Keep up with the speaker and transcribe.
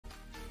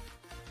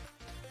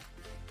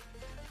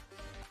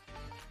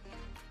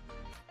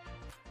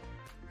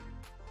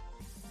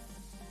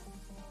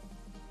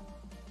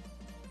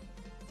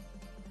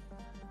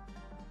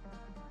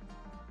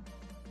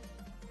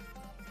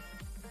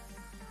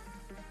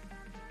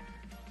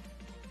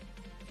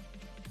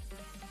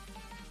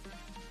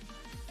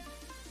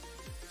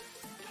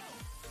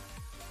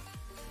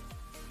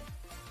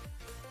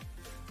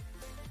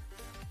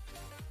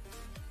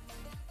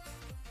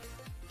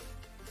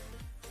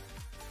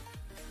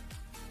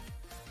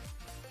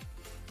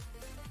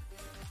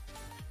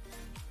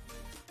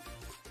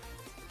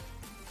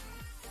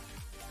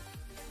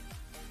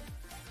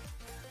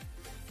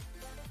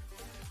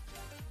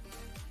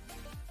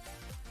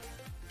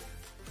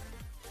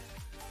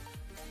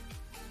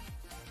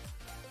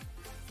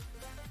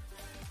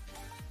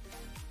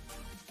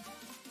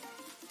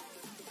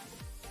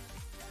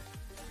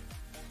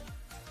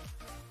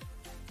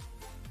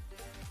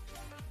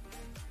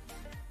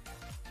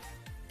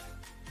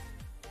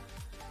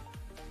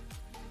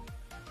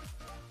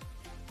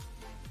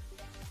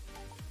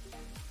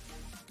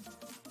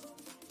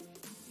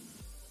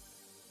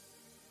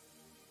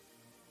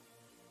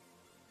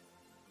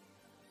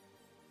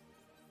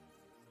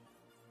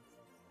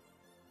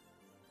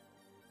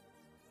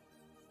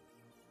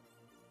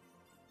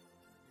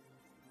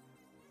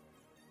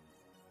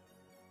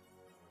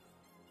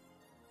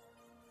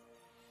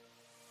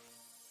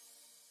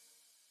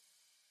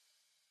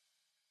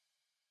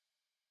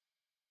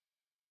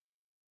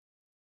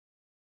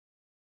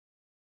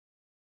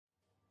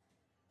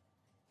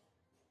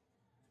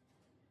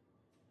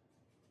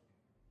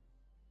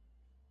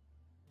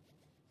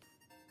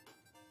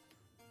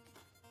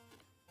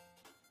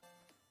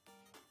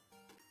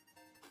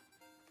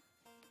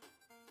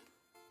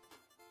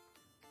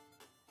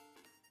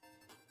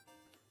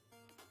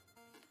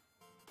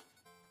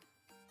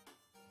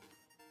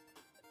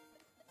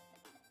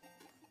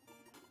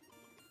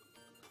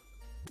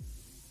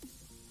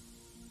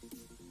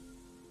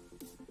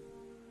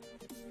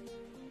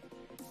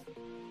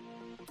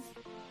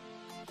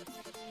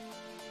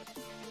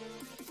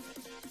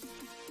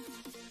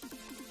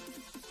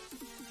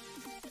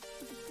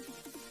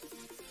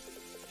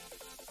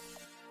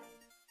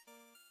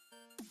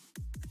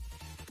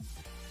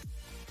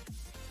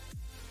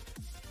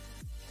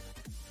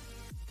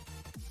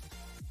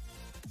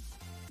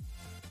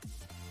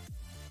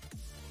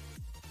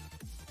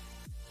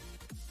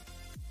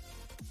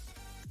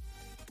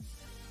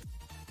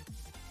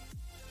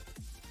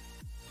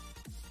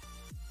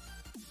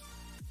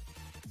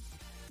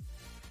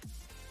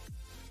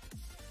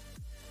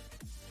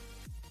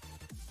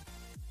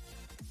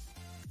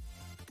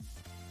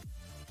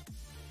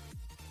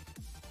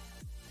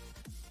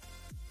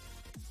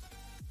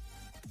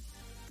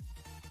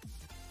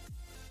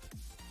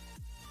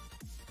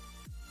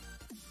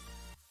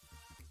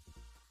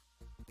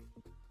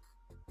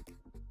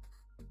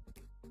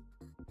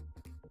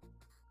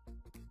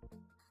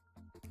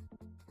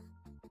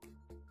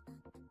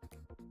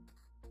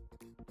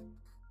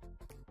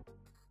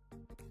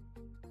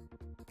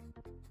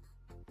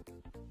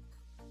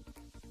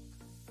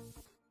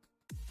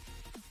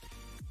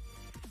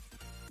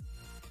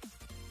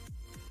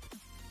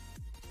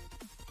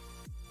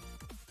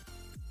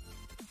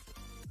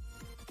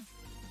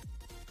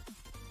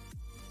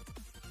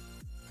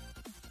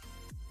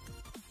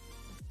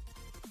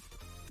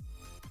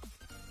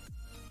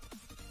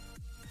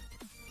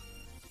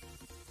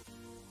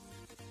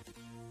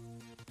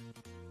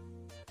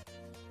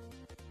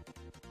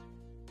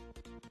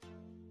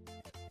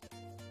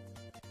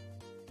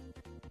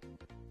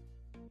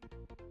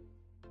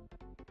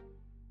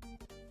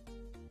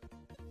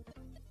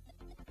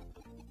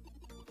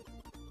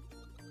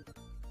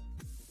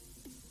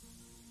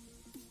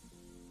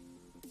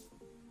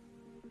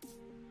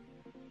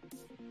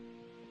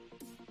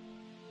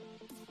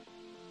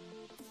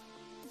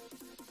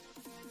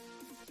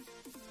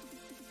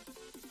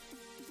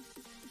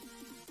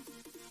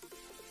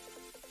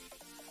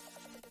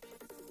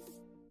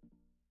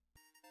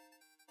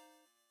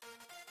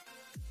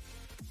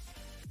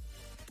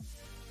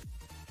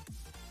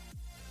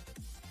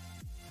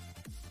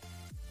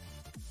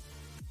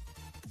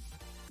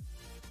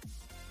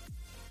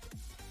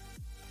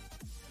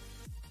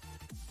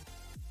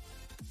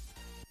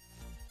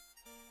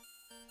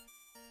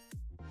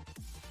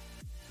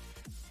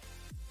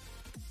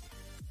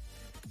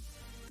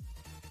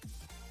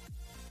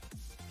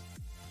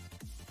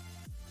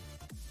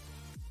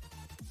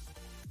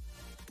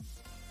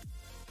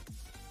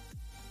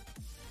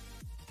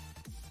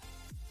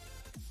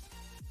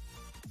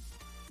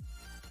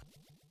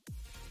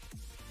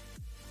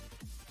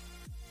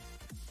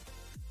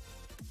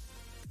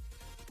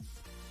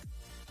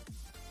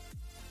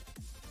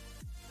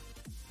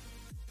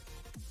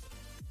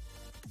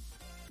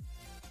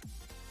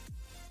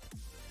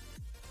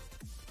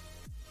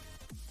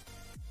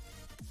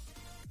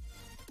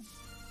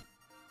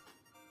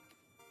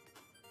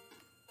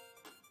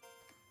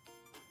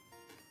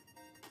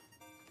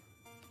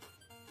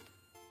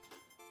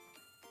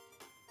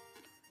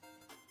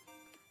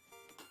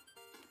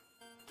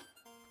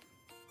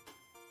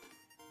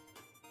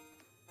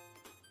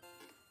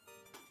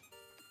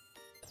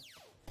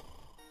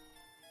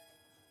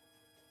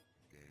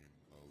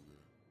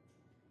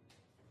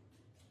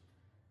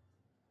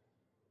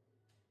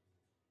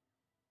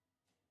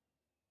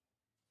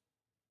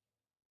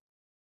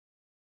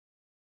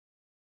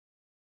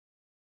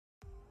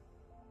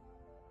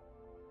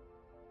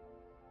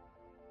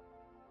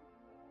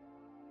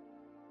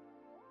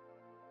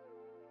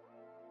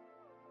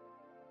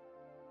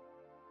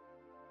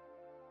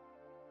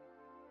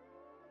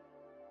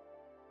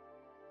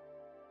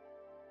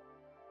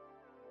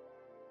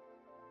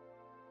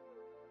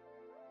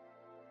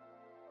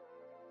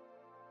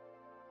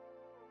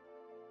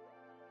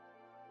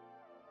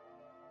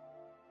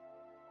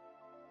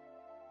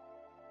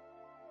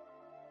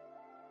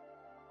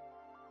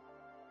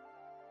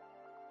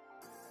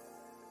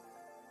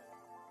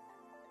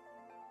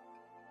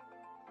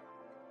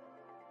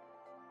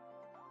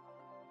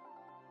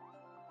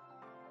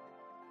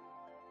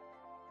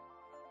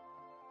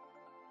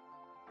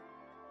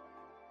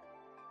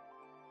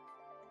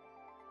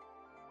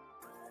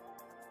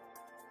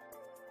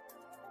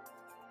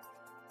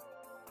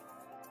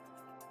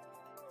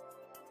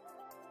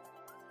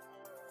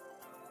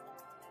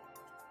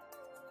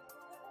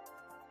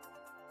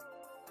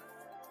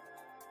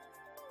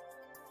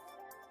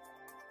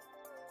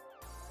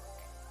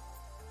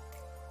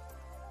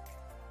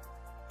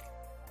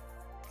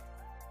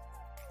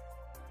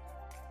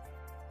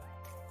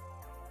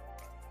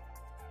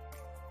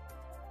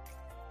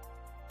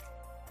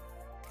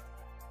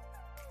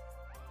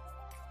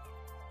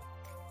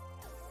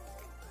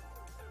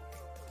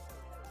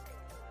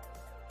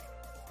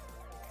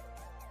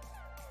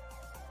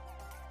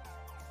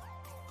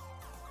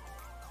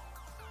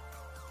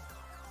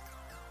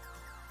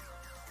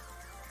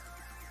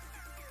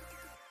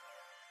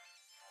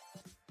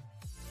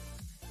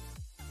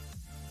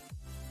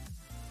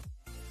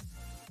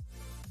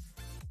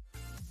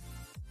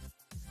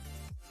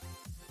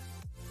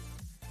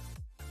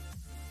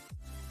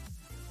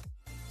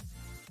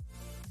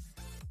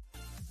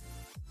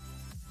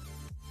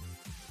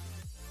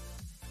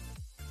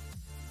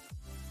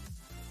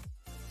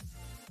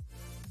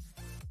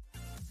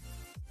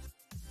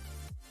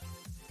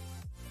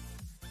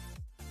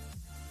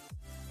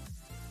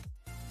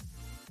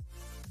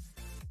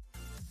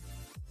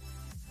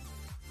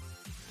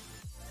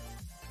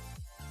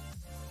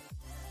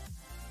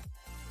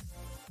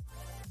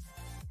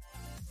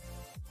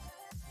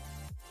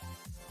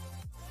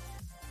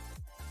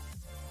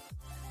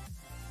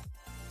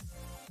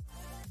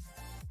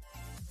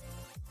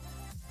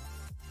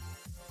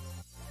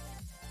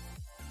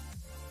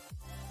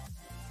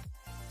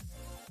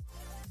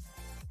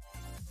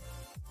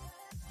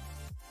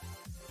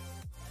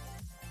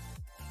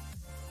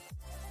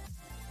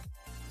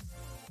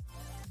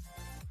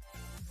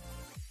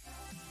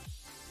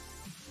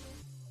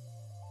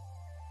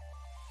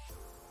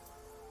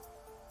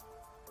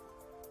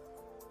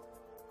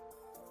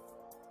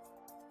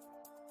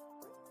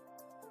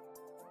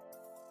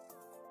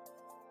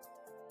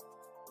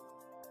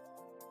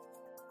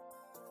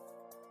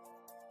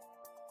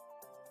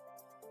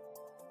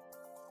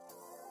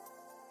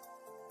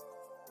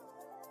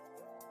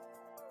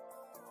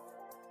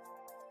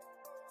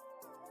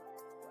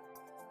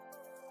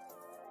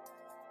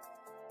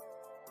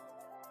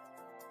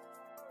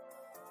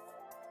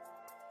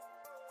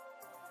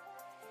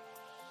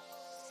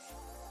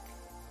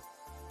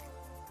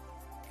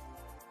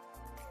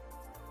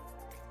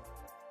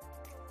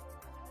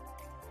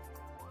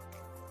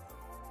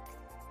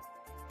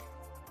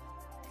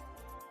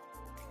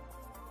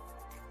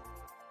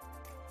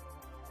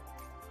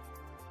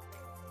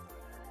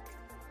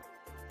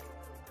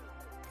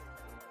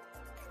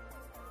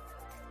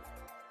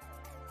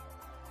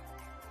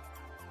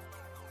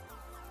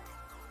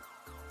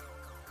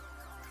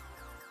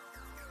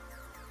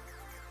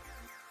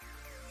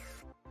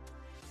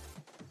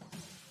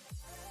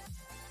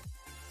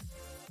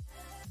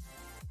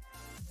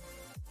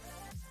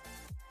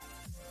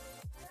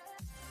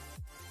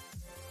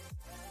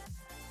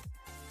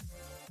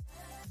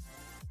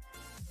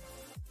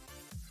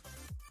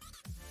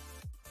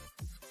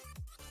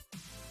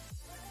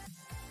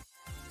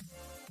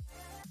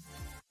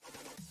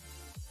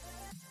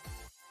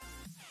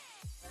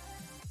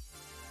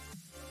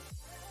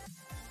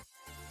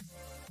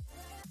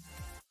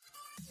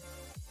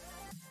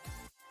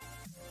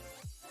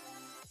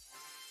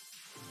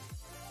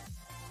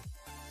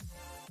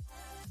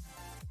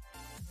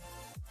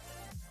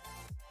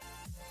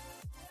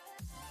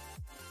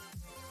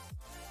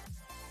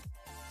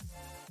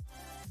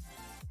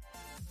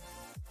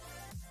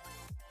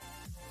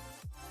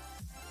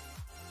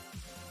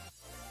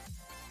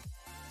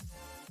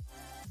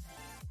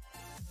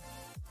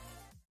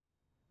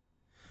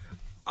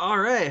All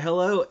right,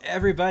 hello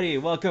everybody.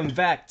 Welcome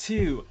back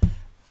to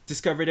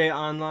Discovery Day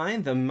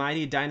Online, the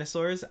Mighty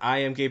Dinosaurs. I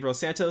am Gabriel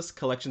Santos,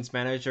 Collections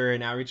Manager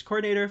and Outreach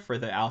Coordinator for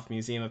the Alf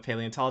Museum of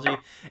Paleontology,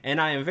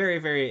 and I am very,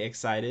 very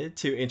excited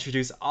to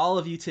introduce all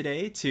of you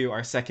today to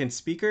our second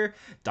speaker,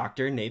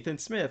 Dr. Nathan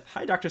Smith.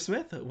 Hi, Dr.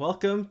 Smith.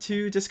 Welcome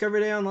to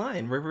Discovery Day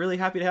Online. We're really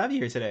happy to have you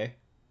here today.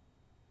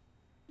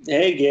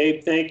 Hey,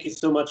 Gabe, thank you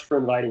so much for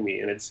inviting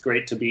me, and it's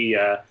great to be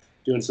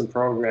doing some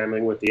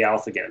programming with the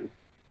Alf again.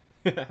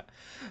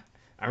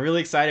 I'm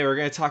really excited. We're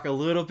going to talk a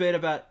little bit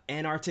about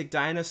Antarctic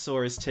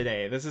dinosaurs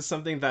today. This is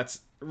something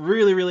that's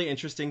really, really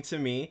interesting to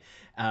me,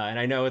 and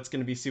I know it's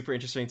going to be super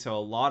interesting to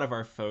a lot of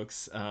our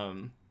folks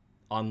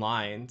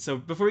online. So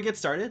before we get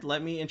started,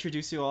 let me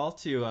introduce you all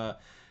to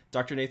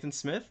Dr. Nathan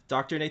Smith.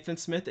 Dr. Nathan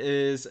Smith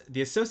is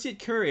the Associate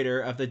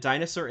Curator of the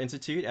Dinosaur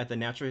Institute at the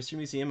Natural History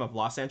Museum of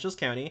Los Angeles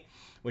County,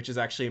 which is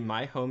actually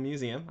my home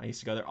museum. I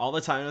used to go there all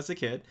the time as a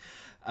kid.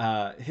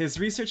 His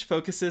research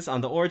focuses on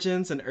the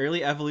origins and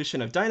early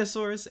evolution of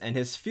dinosaurs, and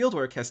his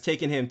fieldwork has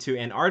taken him to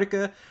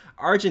Antarctica,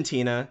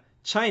 Argentina,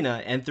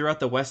 China, and throughout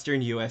the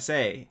western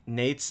USA.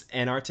 Nate's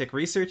Antarctic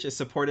research is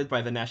supported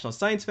by the National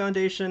Science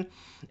Foundation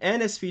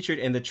and is featured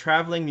in the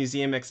traveling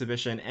museum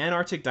exhibition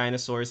Antarctic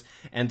Dinosaurs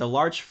and the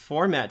large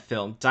format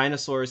film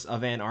Dinosaurs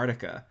of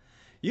Antarctica.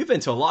 You've been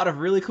to a lot of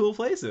really cool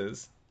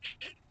places.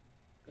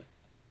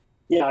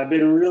 Yeah, I've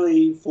been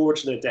really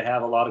fortunate to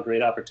have a lot of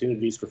great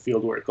opportunities for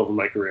field work over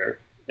my career,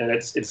 and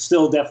it's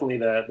still definitely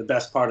the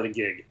best part of the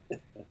gig.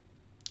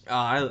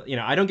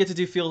 I don't get to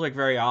do field work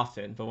very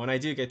often, but when I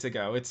do get to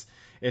go,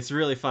 it's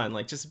really fun.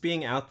 Like just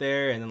being out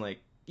there and then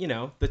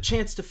the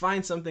chance to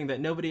find something that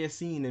nobody has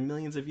seen in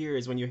millions of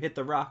years when you hit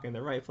the rock in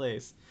the right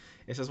place.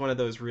 It's just one of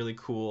those really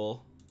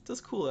cool,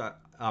 just cool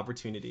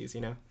opportunities.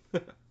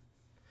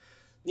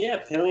 Yeah,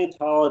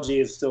 paleontology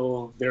is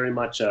still very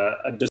much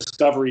a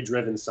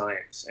discovery-driven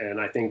science,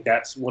 and I think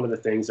that's one of the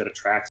things that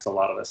attracts a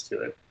lot of us to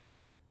it.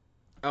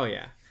 Oh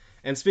yeah.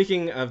 And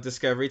speaking of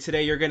discovery,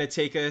 today you're going to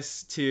take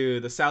us to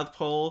the South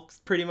Pole,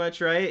 pretty much,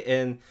 right?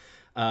 And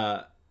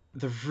uh,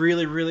 the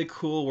really, really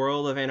cool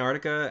world of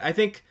Antarctica. I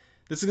think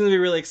this is going to be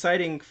really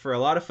exciting for a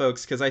lot of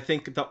folks because I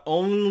think the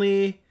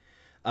only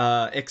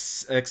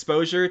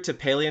exposure to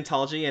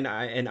paleontology in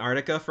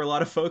Antarctica for a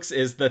lot of folks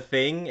is The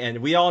Thing, and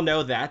we all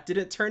know that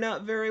didn't turn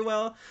out very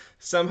well.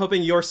 So I'm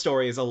hoping your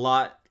story is a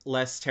lot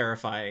less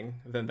terrifying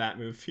than that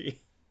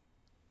movie.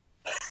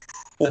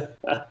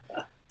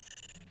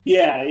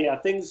 Yeah,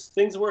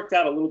 things worked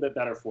out a little bit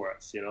better for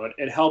us.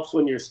 It helps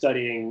when you're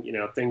studying,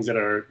 things that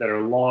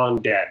are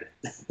long dead.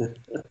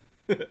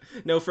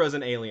 No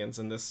frozen aliens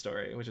in this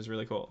story, which is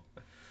really cool.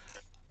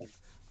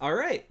 All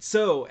right,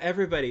 so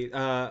everybody,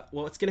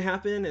 what's going to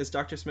happen is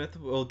Dr. Smith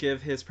will give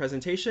his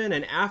presentation,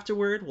 and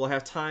afterward we'll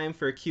have time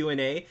for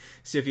Q&A.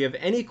 So if you have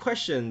any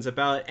questions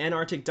about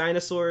Antarctic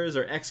dinosaurs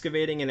or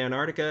excavating in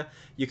Antarctica,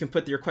 you can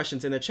put your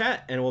questions in the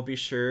chat, and we'll be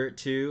sure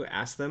to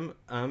ask them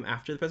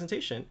after the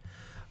presentation.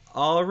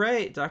 All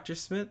right, Dr.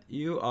 Smith,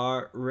 you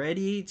are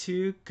ready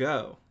to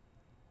go.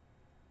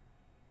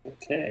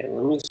 Okay,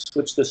 let me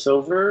switch this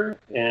over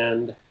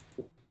and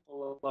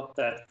pull up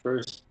that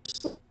first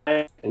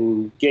slide.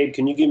 And Gabe,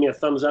 can you give me a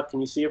thumbs up?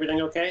 Can you see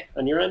everything okay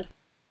on your end?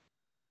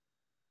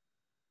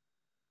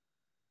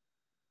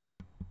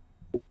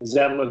 Does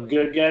that look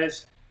good,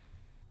 guys?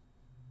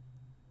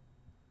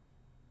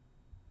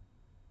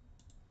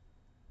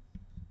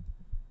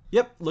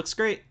 Yep, looks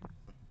great.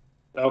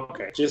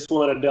 Okay, just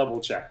want to double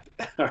check.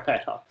 All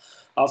right,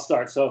 I'll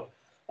start. So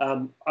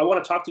I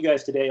want to talk to you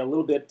guys today a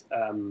little bit,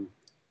 kind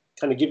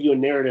of give you a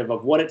narrative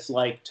of what it's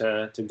like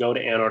to go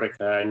to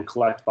Antarctica and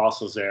collect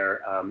fossils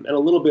there, and a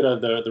little bit of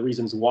the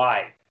reasons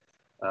why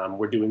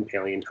we're doing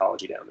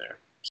paleontology down there.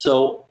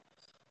 So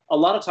a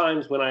lot of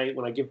times when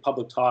I give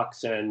public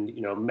talks and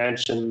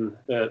mention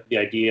the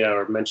idea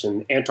or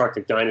mention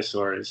Antarctic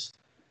dinosaurs,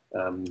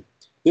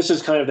 this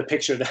is kind of the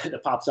picture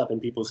that pops up in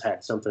people's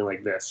heads, something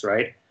like this,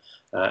 right?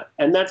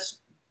 And that's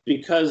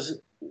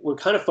because we're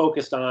kind of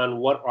focused on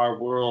what our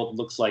world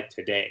looks like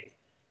today.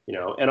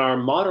 And our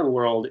modern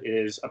world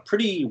is a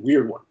pretty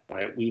weird one,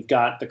 right? We've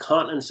got the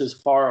continents as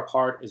far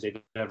apart as they've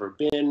ever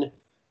been.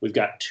 We've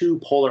got two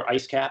polar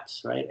ice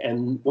caps, right?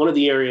 And one of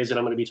the areas that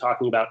I'm going to be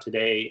talking about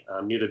today,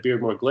 near the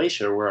Beardmore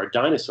Glacier, where our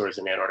dinosaurs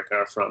in Antarctica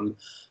are from,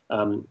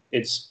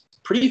 it's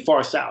pretty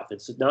far south.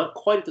 It's not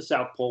quite at the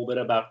South Pole, but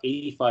about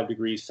 85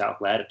 degrees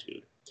south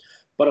latitude.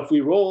 But if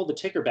we roll the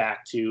ticker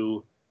back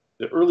to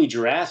the early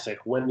Jurassic,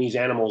 when these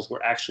animals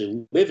were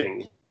actually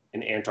living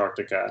in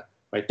Antarctica,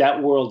 right, that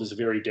world is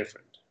very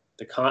different.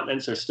 The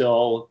continents are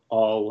still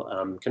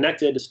all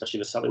connected, especially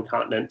the southern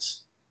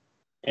continents,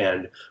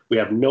 and we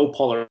have no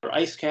polar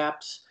ice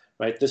caps,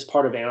 right? This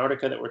part of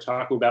Antarctica that we're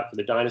talking about for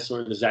the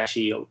dinosaurs is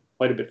actually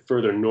quite a bit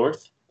further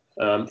north,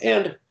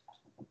 and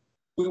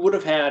we would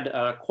have had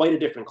quite a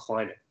different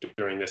climate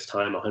during this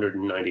time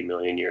 190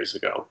 million years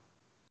ago,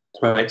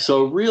 right?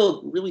 So a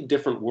really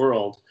different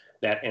world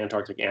that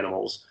Antarctic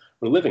animals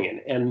were living in.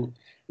 And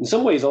in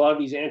some ways, a lot of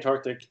these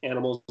Antarctic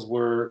animals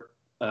were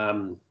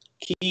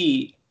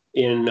key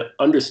in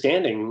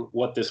understanding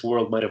what this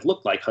world might have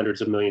looked like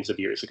hundreds of millions of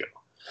years ago.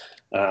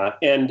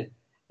 And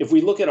if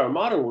we look at our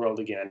modern world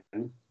again,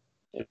 and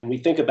we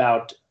think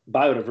about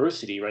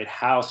biodiversity, right,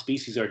 how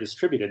species are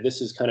distributed,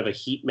 this is kind of a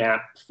heat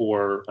map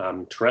for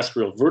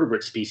terrestrial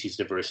vertebrate species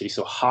diversity.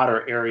 So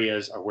hotter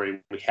areas are where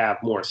we have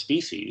more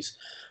species.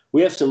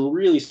 We have some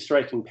really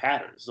striking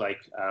patterns, like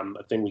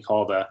a thing we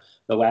call the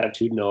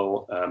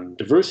latitudinal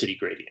diversity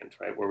gradient,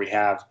 right, where we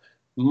have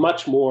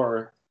much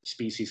more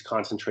species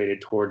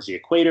concentrated towards the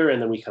equator, and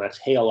then we kind of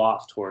tail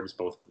off towards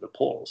both the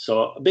poles.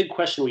 So a big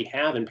question we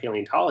have in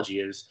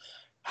paleontology is,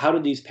 how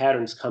did these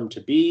patterns come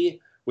to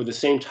be? Were the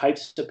same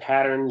types of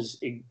patterns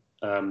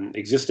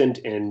existent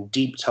in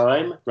deep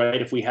time,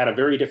 right? If we had a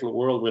very different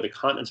world where the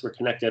continents were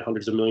connected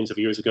hundreds of millions of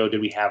years ago, did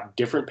we have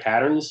different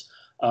patterns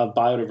of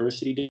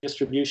biodiversity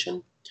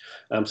distribution?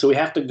 So we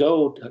have to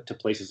go to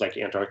places like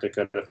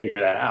Antarctica to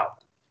figure that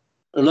out.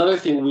 Another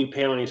thing we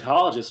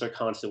paleontologists are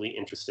constantly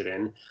interested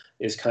in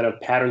is kind of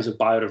patterns of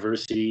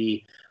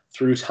biodiversity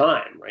through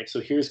time, right? So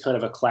here's kind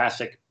of a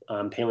classic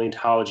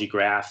paleontology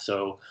graph.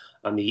 So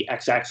on the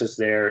x-axis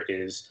there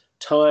is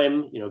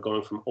time,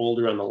 going from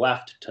older on the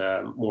left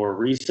to more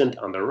recent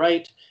on the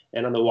right,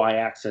 and on the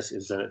y-axis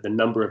is the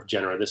number of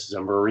genera. This is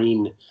a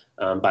marine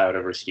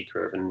biodiversity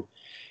curve,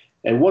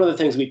 and one of the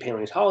things we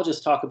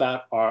paleontologists talk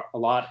about a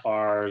lot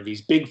are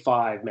these big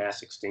five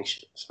mass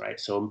extinctions, right?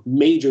 So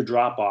major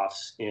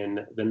drop-offs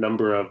in the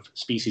number of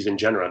species and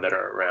genera that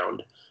are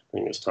around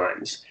during those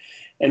times.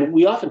 And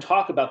we often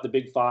talk about the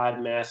big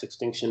five mass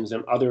extinctions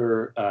and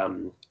other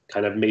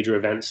kind of major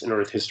events in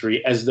Earth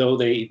history as though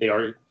they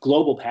are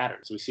global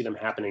patterns. We see them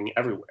happening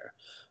everywhere.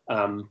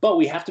 But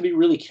we have to be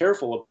really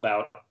careful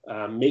about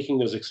making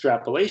those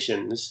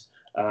extrapolations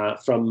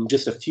from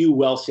just a few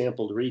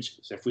well-sampled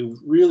regions. If we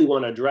really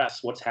want to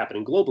address what's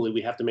happening globally,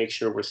 we have to make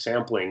sure we're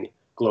sampling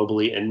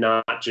globally and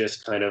not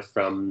just kind of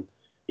from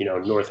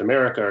North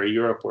America or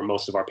Europe, where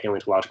most of our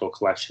paleontological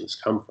collections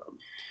come from.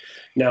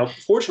 Now,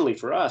 fortunately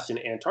for us in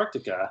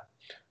Antarctica,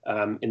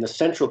 in the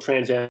central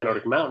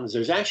transantarctic mountains,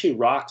 there's actually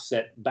rocks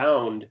that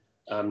bound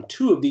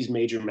two of these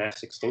major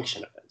mass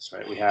extinction events,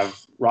 right? We have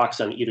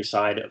rocks on either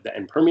side of the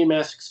end Permian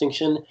mass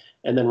extinction,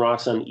 and then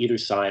rocks on either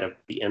side of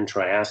the end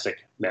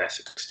Triassic mass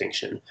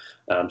extinction.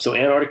 So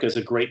Antarctica is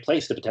a great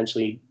place to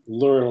potentially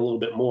learn a little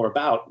bit more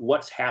about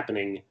what's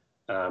happening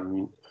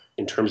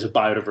in terms of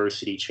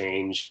biodiversity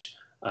change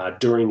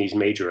during these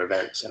major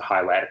events at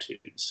high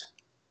latitudes.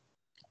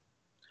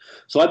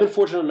 So I've been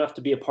fortunate enough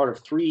to be a part of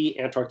 3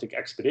 Antarctic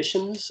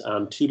expeditions,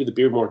 2 to the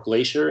Beardmore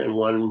Glacier and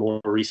 1 more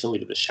recently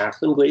to the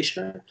Shackleton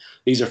Glacier.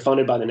 These are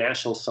funded by the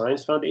National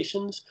Science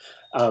Foundations.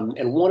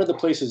 And one of the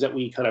places that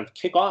we kind of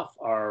kick off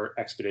our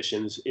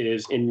expeditions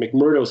is in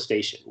McMurdo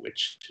Station,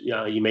 which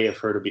you may have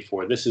heard of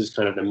before. This is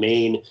kind of the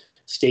main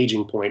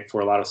staging point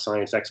for a lot of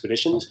science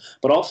expeditions,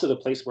 but also the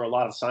place where a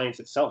lot of science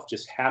itself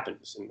just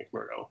happens in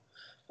McMurdo.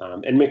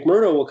 And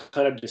McMurdo will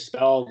kind of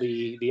dispel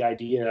the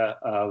idea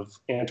of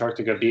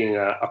Antarctica being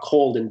a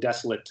cold and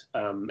desolate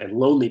and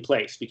lonely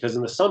place, because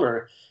in the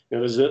summer,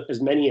 there's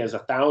as many as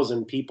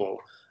 1,000 people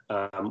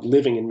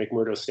living in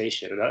McMurdo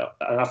Station. And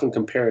I often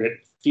compare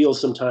it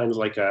feels sometimes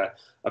like a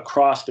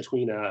cross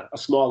between a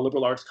small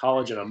liberal arts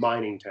college and a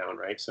mining town,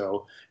 right?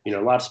 So,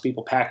 lots of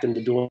people packed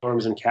into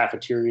dorms and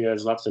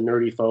cafeterias, lots of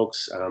nerdy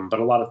folks, but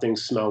a lot of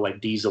things smell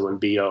like diesel and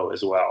BO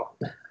as well.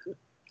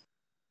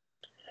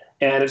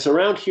 And it's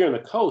around here on the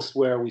coast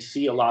where we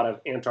see a lot of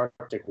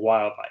Antarctic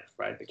wildlife,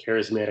 right? The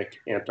charismatic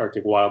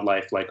Antarctic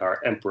wildlife, like our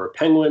emperor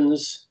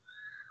penguins,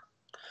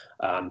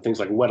 things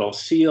like Weddell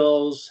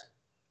seals.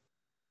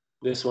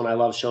 This one I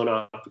love showing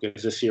off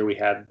because this year we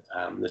had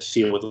the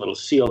seal with a little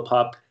seal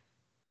pup.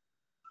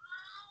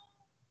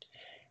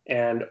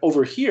 And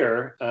over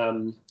here,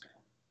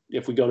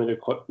 if we go to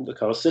the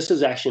coast, this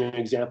is actually an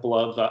example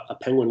of a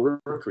penguin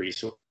rookery.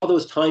 So all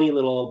those tiny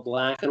little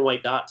black and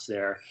white dots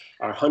there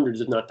are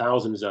hundreds, if not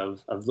thousands,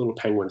 of little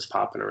penguins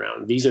popping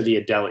around. These are the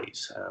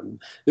Adeles.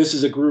 This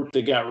is a group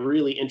that got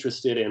really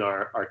interested in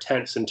our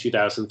tents in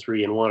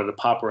 2003 and wanted to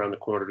pop around the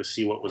corner to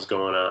see what was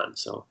going on.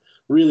 So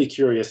really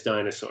curious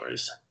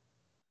dinosaurs.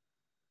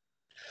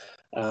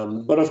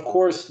 But of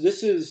course,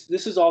 this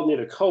is all near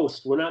the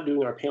coast. We're not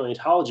doing our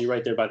paleontology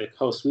right there by the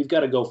coast. We've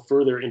got to go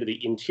further into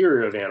the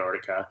interior of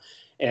Antarctica,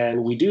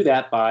 and we do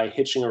that by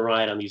hitching a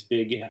ride on these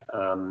big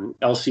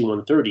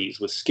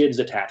LC-130s with skids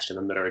attached to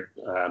them that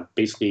are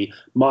basically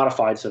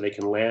modified so they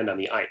can land on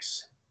the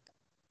ice.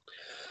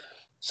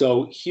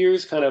 So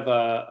here's kind of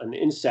an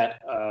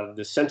inset of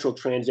the central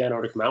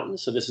transantarctic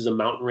mountains. So this is a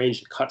mountain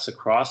range that cuts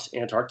across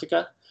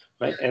Antarctica.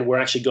 Right? And we're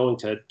actually going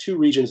to 2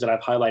 regions that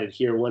I've highlighted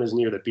here. One is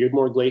near the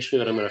Beardmore Glacier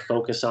that I'm going to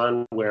focus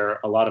on,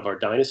 where a lot of our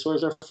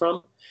dinosaurs are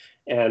from.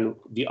 And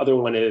the other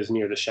one is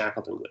near the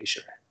Shackleton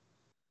Glacier.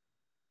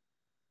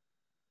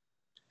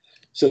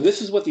 So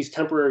this is what these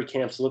temporary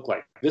camps look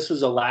like. This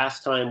was the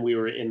last time we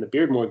were in the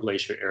Beardmore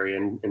Glacier area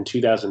in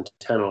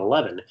 2010 and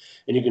 11.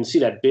 And you can see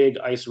that big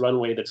ice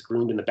runway that's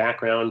groomed in the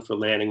background for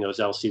landing those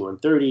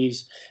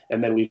LC-130s.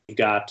 And then we've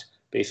got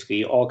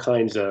basically all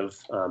kinds of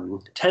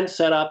tents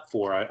set up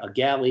for a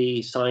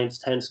galley, science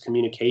tents,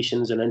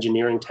 communications and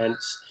engineering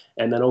tents.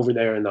 And then over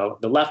there in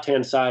the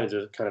left-hand side is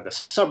kind of the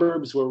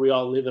suburbs where we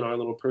all live in our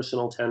little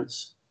personal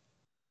tents.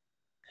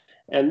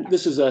 And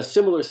this is a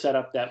similar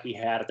setup that we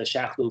had at the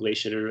Shakopee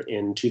Glacier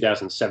in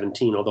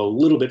 2017, although a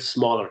little bit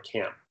smaller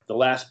camp. The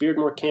last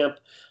Beardmore camp,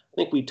 I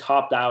think we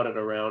topped out at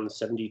around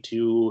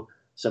 72,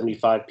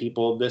 75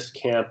 people. This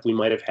camp, we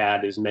might have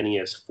had as many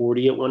as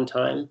 40 at one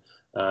time,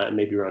 and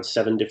maybe around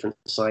 7 different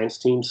science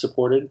teams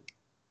supported.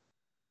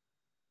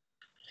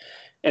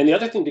 And the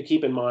other thing to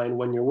keep in mind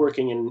when you're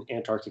working in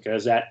Antarctica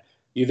is that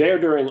you're there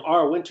during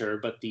our winter,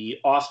 but the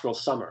austral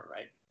summer,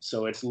 right?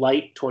 So it's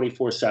light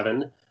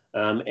 24/7,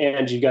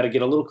 and you've got to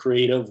get a little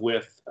creative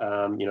with,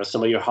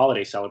 some of your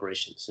holiday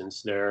celebrations,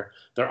 since there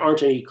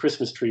aren't any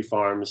Christmas tree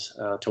farms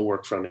to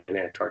work from in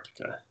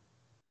Antarctica.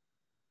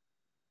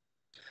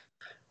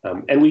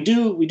 And we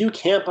do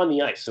camp on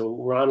the ice. So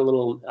we're on a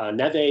little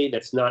neve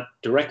that's not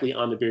directly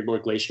on the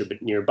Beardmore Glacier,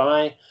 but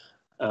nearby.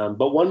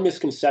 But one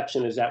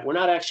misconception is that we're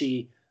not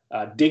actually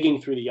digging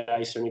through the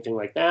ice or anything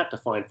like that to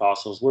find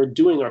fossils. We're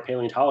doing our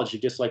paleontology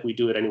just like we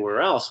do it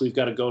anywhere else. We've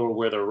got to go to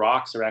where the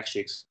rocks are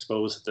actually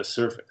exposed at the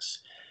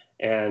surface.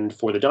 And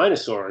for the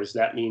dinosaurs,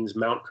 that means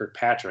Mount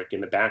Kirkpatrick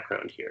in the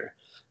background here.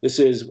 This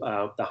is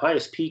the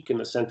highest peak in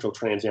the central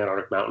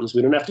Transantarctic Mountains.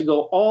 We don't have to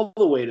go all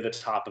the way to the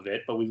top of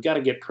it, but we've got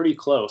to get pretty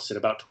close at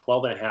about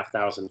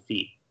 12,500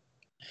 feet.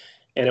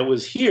 And it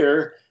was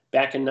here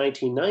back in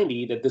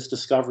 1990 that this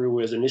discovery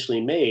was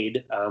initially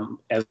made,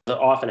 as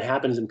often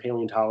happens in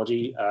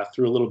paleontology,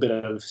 through a little bit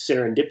of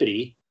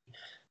serendipity.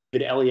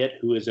 David Elliott,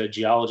 who is a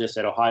geologist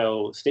at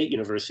Ohio State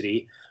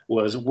University,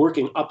 was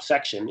working up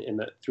section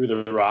through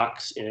the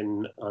rocks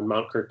on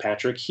Mount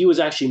Kirkpatrick. He was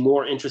actually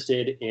more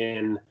interested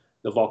in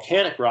the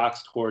volcanic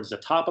rocks towards the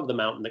top of the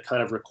mountain that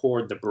kind of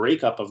record the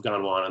breakup of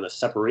Gondwana and the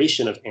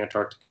separation of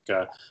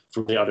Antarctica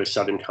from the other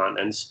southern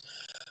continents.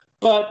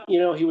 But,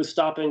 he was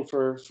stopping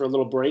for a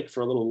little break,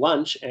 for a little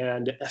lunch,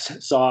 and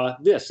saw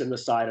this in the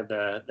side of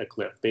the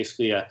cliff,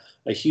 basically a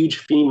huge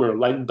femur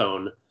leg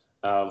bone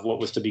of what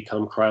was to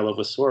become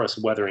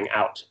Cryolovosaurus weathering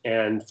out.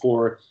 And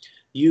for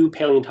you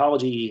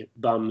paleontology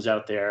bums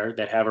out there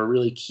that have a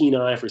really keen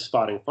eye for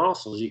spotting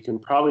fossils, you can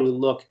probably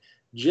look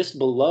just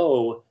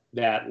below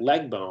that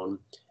leg bone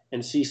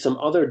and see some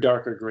other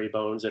darker gray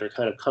bones that are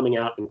kind of coming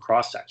out in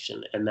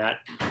cross-section. And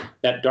that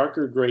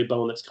darker gray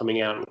bone that's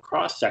coming out in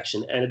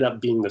cross-section ended up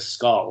being the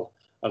skull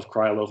of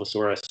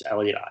Cryolovosaurus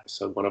ellioti,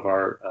 so one of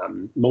our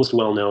most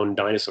well-known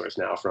dinosaurs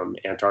now from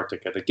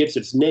Antarctica, that gets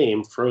its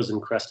name, frozen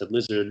crested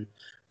lizard,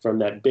 from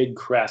that big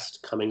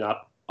crest coming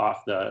up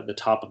off the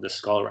top of the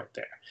skull right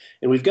there.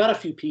 And we've got a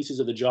few pieces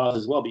of the jaws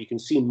as well, but you can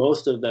see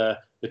most of the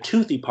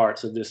toothy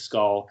parts of this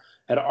skull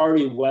had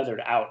already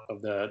weathered out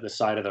of the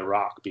side of the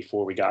rock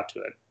before we got to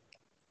it.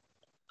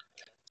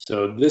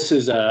 So this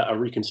is a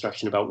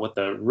reconstruction about what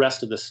the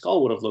rest of the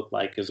skull would have looked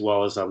like, as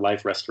well as a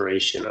life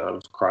restoration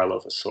of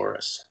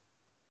Cryolovosaurus.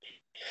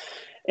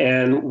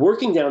 And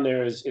working down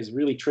there is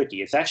really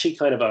tricky. It's actually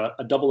kind of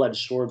a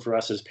double-edged sword for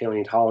us as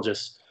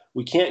paleontologists.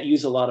 We can't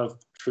use a lot of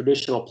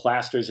traditional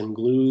plasters and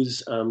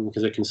glues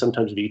because it can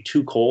sometimes be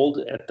too cold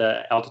at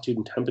the altitude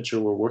and temperature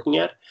we're working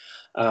at.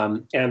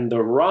 And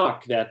the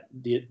rock that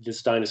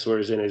this dinosaur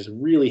is in is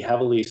really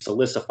heavily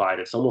silicified.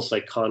 It's almost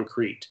like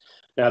concrete.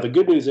 Now, the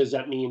good news is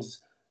that means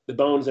the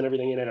bones and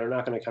everything in it are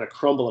not going to kind of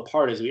crumble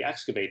apart as we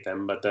excavate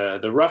them. But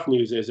the rough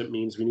news is it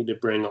means we need to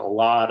bring a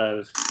lot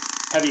of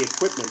heavy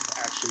equipment to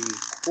actually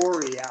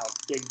quarry out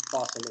big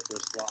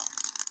fossiliferous blocks.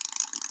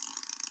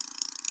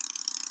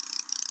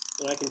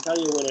 And I can tell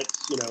you when it's,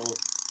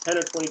 10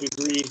 or 20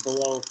 degrees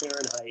below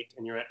Fahrenheit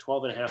and you're at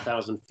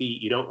 12,500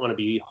 feet, you don't want to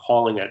be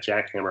hauling that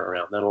jackhammer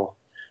around. That'll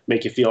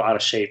make you feel out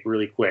of shape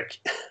really quick.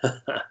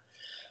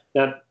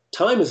 Now,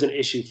 time is an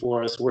issue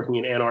for us working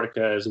in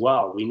Antarctica as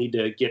well. We need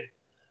to get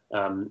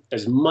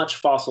as much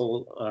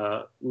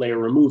fossil layer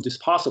removed as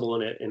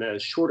possible in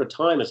as short a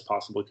time as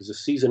possible, because the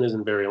season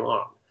isn't very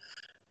long.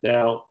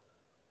 Now,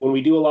 when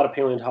we do a lot of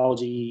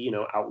paleontology,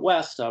 out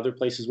west, other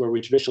places where we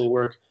traditionally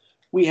work,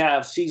 we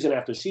have season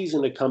after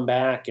season to come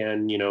back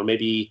and,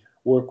 maybe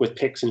work with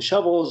picks and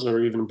shovels, or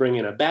even bring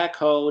in a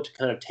backhoe to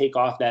kind of take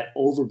off that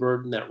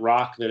overburden, that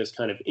rock that is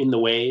kind of in the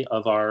way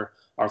of our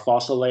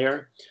fossil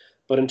layer.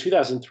 But in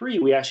 2003,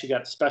 we actually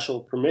got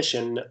special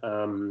permission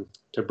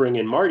to bring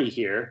in Marty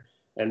here.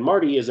 And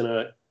Marty is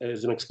an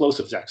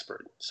explosives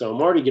expert. So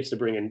Marty gets to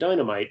bring in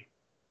dynamite,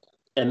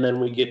 and then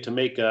we get to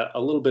make a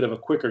little bit of a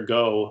quicker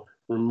go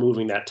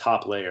removing that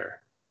top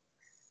layer.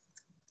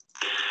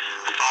 5,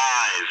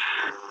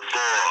 4,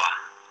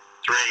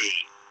 3,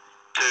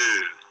 2,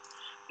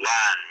 1.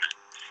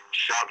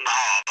 Shot in the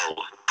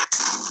hole.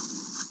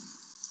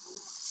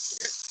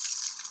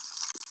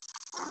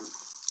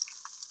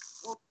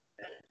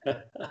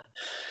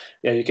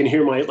 Yeah, you can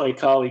hear my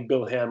colleague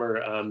Bill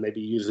Hammer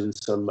maybe using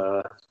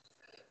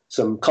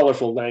some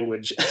colorful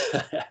language.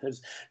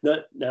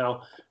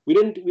 Now, we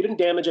didn't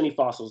damage any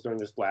fossils during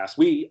this blast.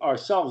 We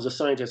ourselves, as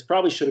scientists,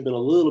 probably should have been a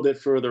little bit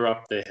further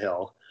up the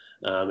hill,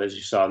 as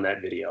you saw in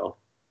that video.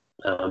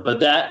 But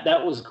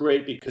that was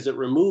great because it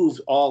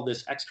removed all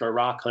this extra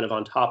rock kind of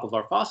on top of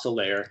our fossil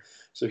layer.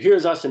 So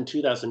here's us in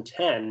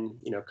 2010,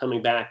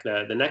 coming back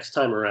the next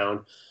time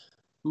around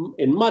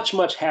in much,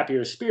 much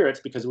happier spirits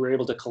because we were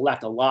able to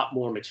collect a lot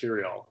more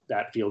material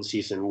that field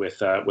season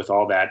with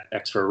all that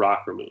extra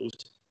rock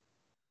removed.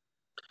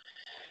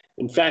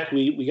 In fact,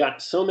 we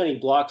got so many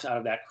blocks out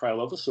of that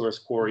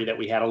Cryolophosaurus quarry that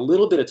we had a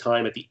little bit of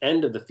time at the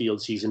end of the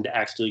field season to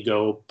actually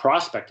go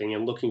prospecting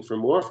and looking for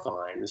more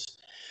finds.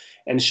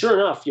 And sure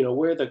enough,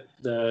 where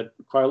the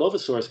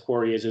Cryolophosaurus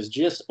quarry is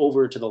just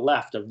over to the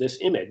left of this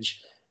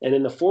image. And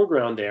in the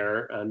foreground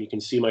there, you can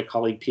see my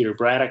colleague Peter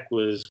Braddock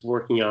was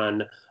working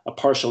on a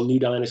partial new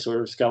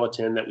dinosaur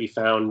skeleton that we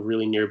found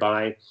really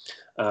nearby.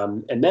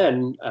 And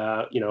then,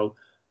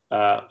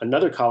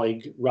 another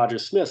colleague, Roger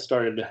Smith,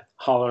 started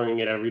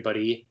hollering at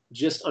everybody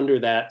just under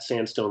that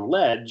sandstone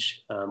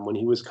ledge when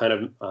he was kind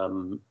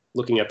of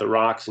looking at the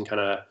rocks and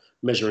kind of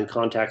measuring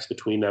contacts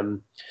between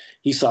them.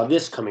 He saw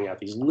this coming out,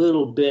 these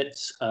little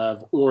bits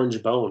of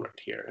orange bone right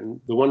here.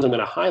 And the ones I'm going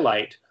to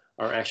highlight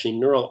are actually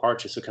neural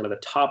arches, so kind of the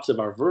tops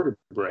of our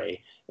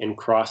vertebrae in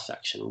cross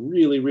section.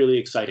 Really, really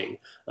exciting.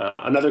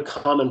 Another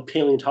common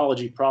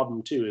paleontology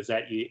problem too is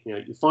that you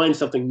find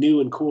something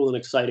new and cool and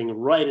exciting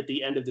right at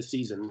the end of the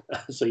season,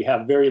 so you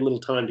have very little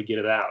time to get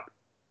it out.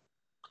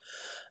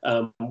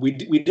 We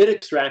did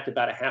extract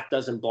about a half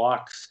dozen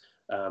blocks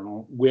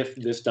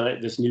with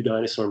this new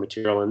dinosaur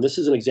material, and this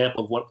is an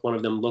example of what one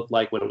of them looked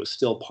like when it was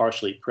still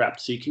partially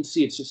prepped. So you can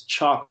see it's just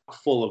chock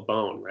full of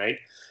bone, right?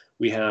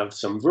 We have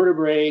some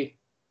vertebrae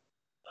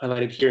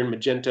highlighted here in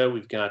magenta.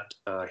 We've got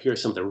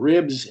here's some of the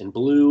ribs in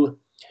blue.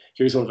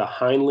 Here's one of the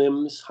hind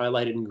limbs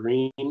highlighted in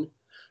green.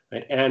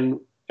 Right? And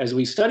as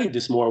we studied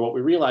this more, what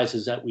we realized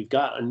is that we've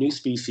got a new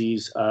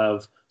species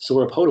of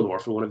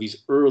sauropodomorph, one of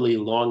these early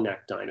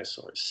long-necked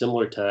dinosaurs,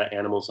 similar to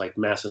animals like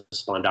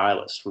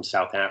Massospondylus from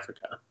South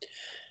Africa.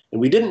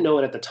 And we didn't know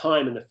it at the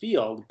time in the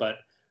field, but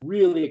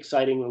really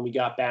exciting when we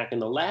got back in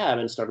the lab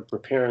and started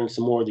preparing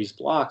some more of these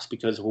blocks,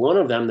 because one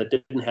of them that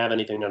didn't have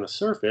anything on the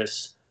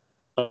surface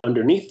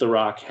underneath the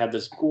rock had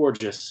this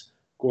gorgeous,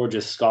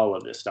 gorgeous skull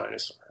of this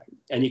dinosaur.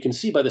 And you can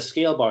see by the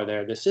scale bar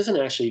there, this isn't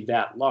actually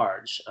that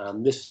large.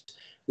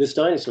 This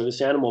dinosaur,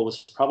 this animal,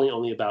 was probably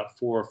only about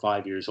 4 or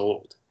 5 years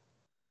old.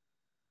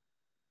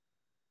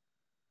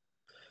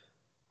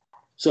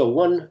 So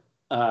one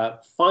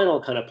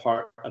final kind of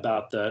part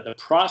about the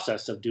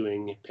process of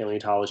doing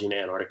paleontology in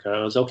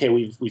Antarctica was, okay,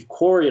 we've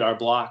quarried our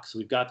blocks,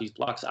 we've got these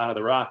blocks out of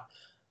the rock.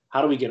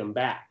 How do we get them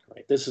back?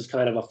 Right? This is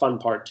kind of a fun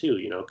part too,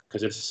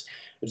 because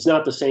it's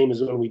not the same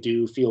as when we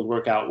do field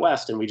work out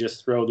west and we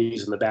just throw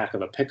these in the back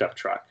of a pickup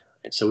truck.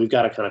 And so we've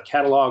got to kind of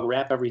catalog,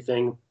 wrap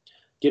everything,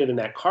 get it in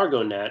that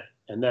cargo net,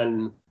 and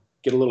then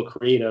get a little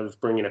creative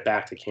bringing it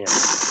back to camp.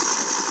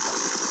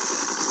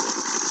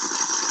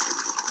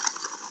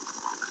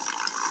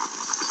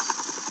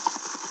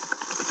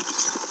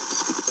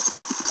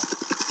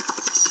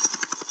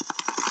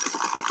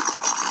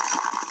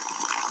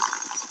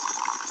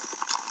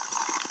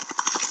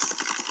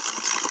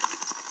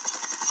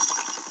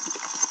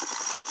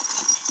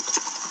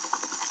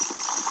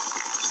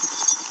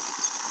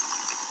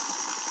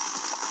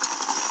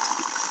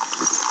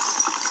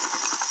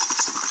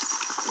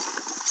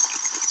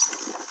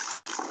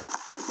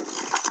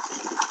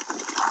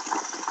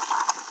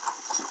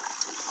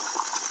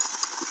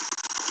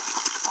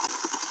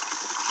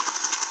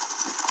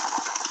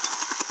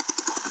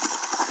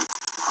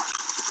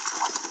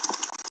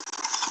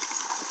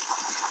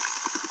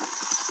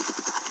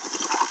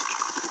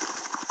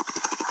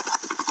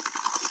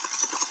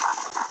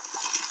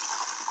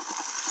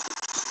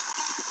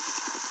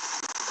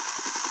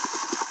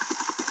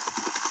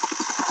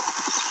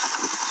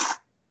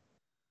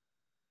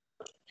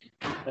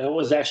 It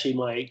was actually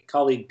my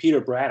colleague Peter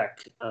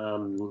Braddock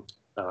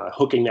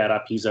hooking that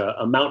up. He's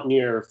a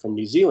mountaineer from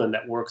New Zealand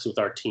that works with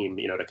our team,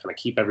 to kind of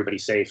keep everybody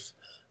safe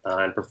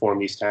and perform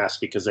these tasks,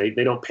 because they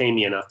don't pay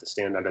me enough to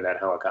stand under that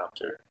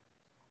helicopter.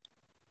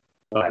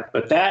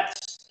 But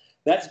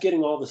that's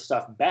getting all the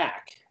stuff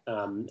back.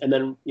 And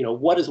then,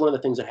 what is one of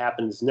the things that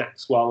happens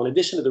next? Well, in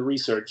addition to the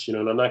research, and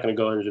I'm not going to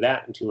go into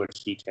that in too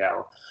much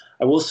detail,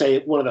 I will say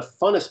one of the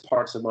funnest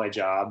parts of my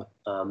job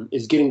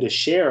is getting to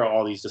share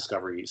all these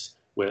discoveries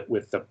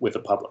with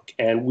the public.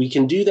 And we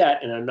can do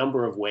that in a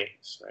number of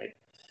ways, right?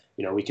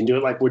 We can do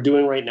it like we're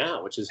doing right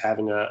now, which is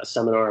having a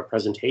seminar or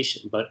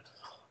presentation. But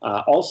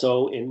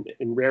also, in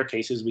rare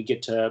cases, we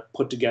get to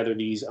put together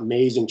these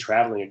amazing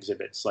traveling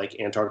exhibits like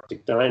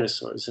Antarctic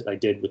Dinosaurs that I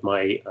did with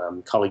my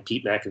colleague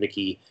Pete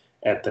McAvicky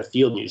at the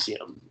Field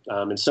Museum.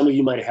 And some of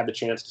you might have had the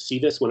chance to see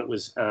this when it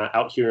was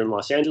out here in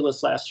Los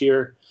Angeles last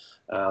year.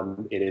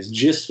 It is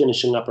just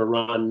finishing up a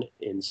run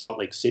in Salt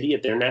Lake City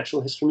at their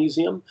Natural History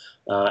Museum,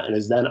 and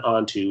is then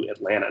on to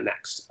Atlanta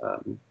next.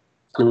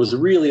 It was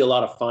really a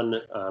lot of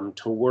fun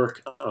to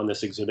work on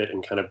this exhibit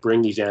and kind of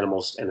bring these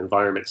animals and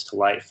environments to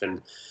life.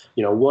 And,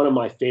 one of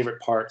my favorite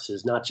parts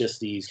is not just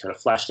these kind of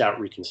flashed out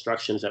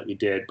reconstructions that we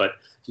did, but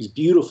these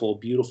beautiful,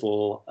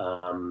 beautiful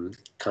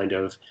kind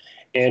of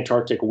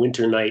Antarctic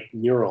winter night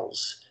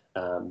murals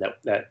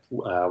that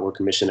were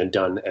commissioned and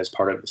done as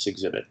part of this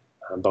exhibit,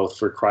 both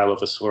for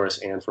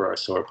Cryolophosaurus and for our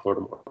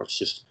sauropodomorphs.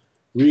 Just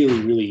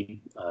really,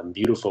 really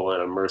beautiful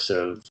and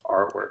immersive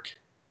artwork.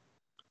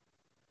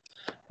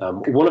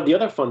 One of the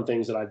other fun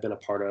things that I've been a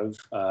part of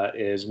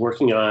is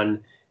working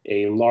on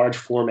a large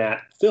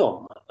format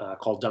film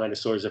called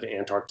Dinosaurs of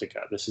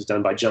Antarctica. This is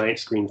done by Giant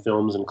Screen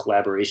Films in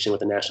collaboration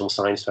with the National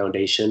Science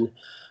Foundation.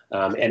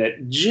 And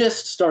it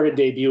just started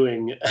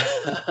debuting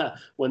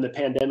when the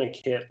pandemic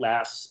hit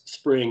last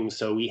spring.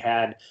 So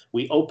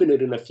we opened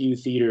it in a few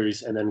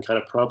theaters and then kind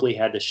of promptly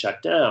had to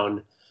shut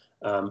down.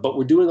 But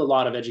we're doing a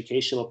lot of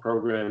educational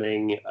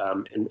programming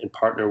and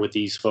partner with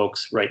these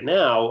folks right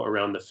now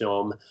around the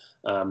film,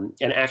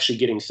 and actually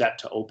getting set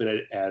to open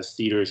it as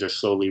theaters are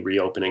slowly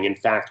reopening. In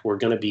fact, we're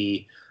going to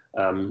be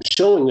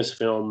showing this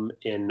film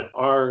in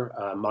our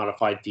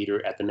modified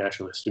theater at the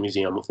Natural History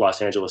Museum of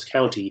Los Angeles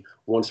County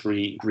once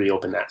we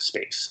reopen that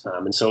space.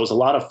 And so it was a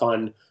lot of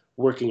fun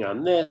working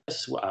on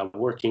this,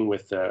 working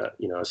with a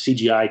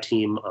CGI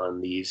team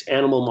on these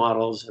animal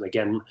models, and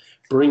again,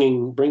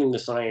 bringing the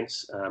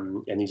science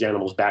and these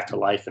animals back to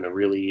life in a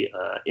really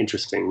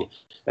interesting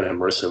and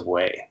immersive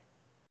way.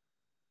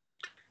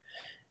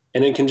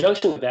 And in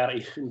conjunction with that, I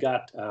even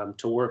got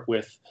to work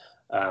with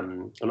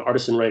an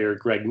artist and writer,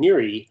 Greg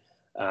Neary,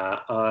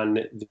 on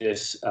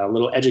this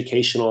little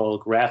educational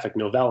graphic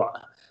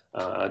novella,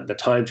 The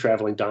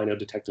Time-Traveling Dino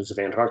Detectives of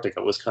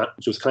Antarctica, which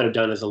was kind of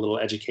done as a little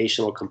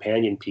educational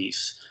companion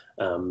piece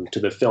to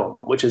the film,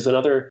 which is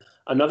another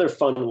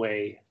fun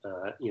way,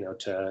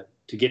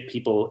 to get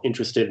people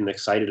interested and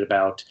excited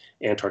about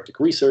Antarctic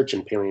research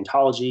and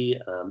paleontology,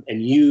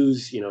 and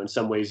in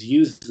some ways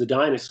use the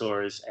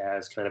dinosaurs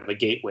as kind of a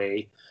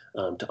gateway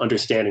to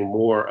understanding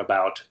more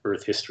about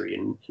Earth history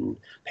and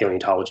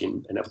paleontology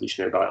and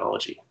evolutionary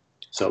biology.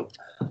 So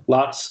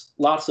lots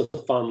of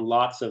fun,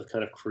 lots of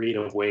kind of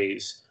creative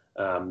ways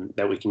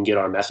that we can get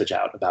our message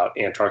out about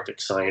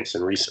Antarctic science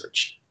and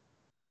research.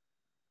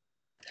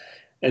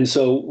 And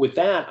so with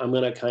that, I'm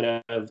going to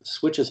kind of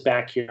switch us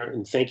back here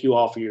and thank you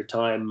all for your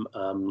time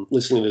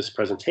listening to this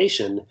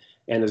presentation.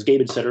 And as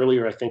Gabe had said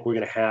earlier, I think we're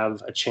going to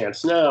have a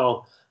chance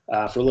now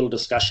for a little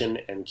discussion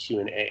and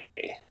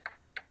Q&A.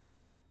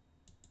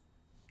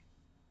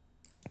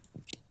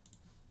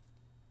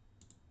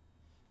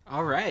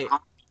 All right.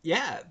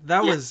 Yeah,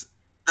 that was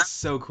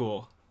so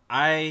cool.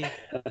 I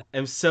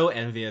am so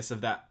envious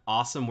of that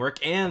awesome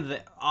work and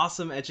the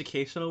awesome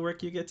educational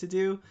work you get to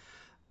do.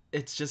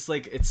 It's just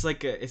like it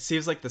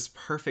seems like this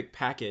perfect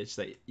package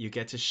that you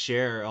get to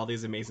share all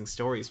these amazing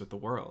stories with the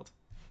world.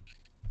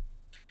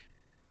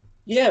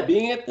 Yeah,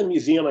 being at the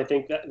museum, I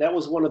think that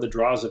was one of the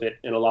draws of it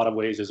in a lot of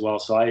ways as well.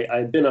 So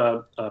I'd been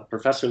a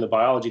professor in the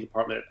biology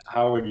department at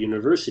Howard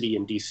University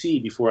in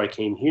DC before I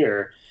came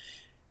here.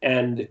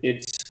 And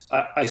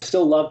I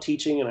still love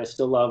teaching and I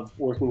still love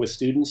working with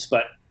students,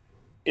 but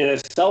in a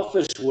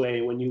selfish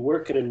way, when you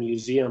work at a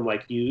museum,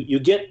 like you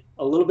get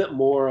a little bit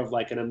more of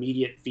like an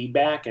immediate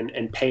feedback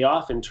and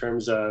payoff in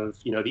terms of,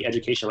 the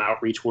educational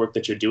outreach work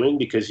that you're doing,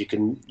 because you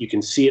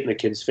can see it in the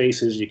kids'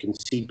 faces. You can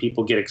see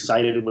people get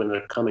excited when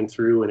they're coming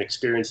through and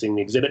experiencing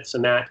the exhibits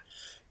and that,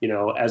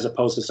 as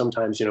opposed to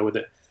sometimes,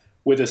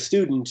 with a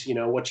student,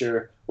 what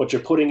you're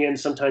putting in,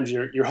 sometimes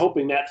you're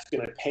hoping that's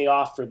going to pay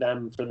off for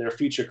them for their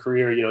future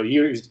career,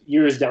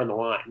 years down the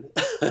line.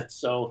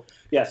 So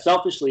yeah,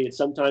 selfishly, it's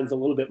sometimes a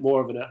little bit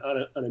more of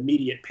an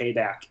immediate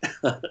payback.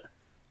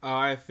 Oh,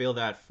 I feel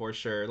that for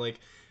sure. Like,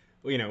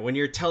 when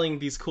you're telling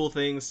these cool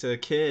things to a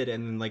kid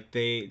and like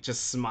they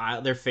just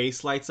smile, their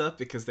face lights up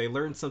because they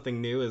learned something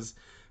new, is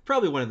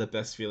probably one of the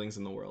best feelings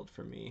in the world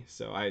for me.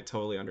 So I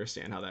totally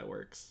understand how that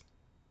works.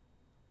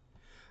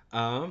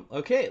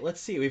 Okay, let's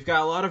see. We've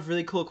got a lot of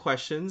really cool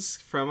questions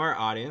from our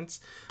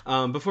audience.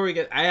 Before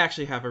I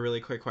actually have a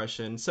really quick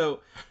question. So,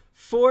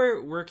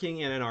 for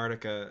working in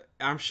Antarctica,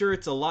 I'm sure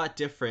it's a lot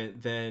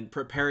different than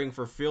preparing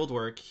for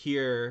fieldwork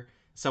here,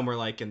 somewhere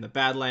like in the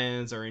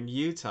Badlands or in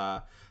Utah.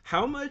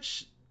 How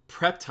much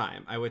prep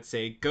time, I would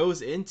say,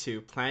 goes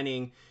into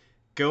planning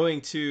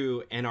going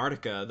to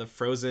Antarctica, the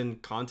frozen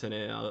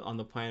continent on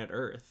the planet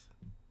Earth?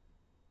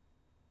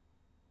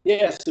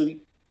 Yeah, so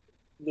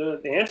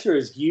the answer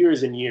is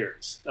years and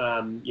years.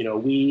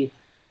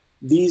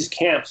 These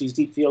camps, these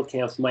deep field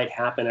camps, might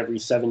happen every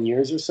 7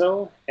 years or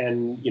so,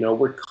 and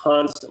we're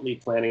constantly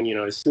planning.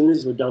 As soon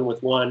as we're done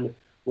with one,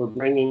 we're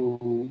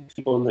bringing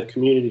people in the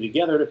community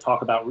together to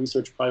talk about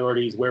research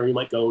priorities, where we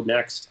might go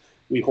next.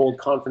 We hold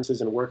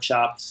conferences and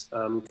workshops,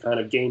 kind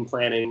of game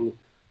planning,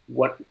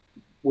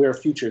 where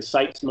future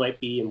sites might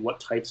be and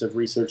what types of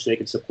research they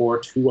could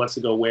support, who wants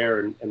to go where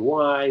and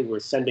why. We're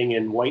sending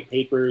in white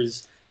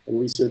papers and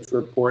research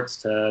reports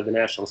to the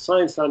National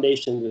Science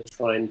Foundation to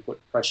try and put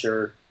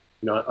pressure,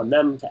 on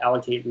them to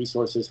allocate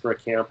resources for a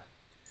camp,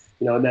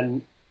 and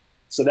then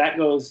so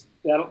that'll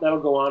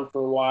go on for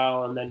a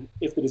while, and then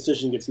if the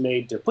decision gets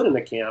made to put in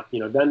a camp,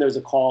 then there's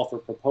a call for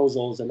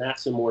proposals, and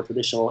that's a more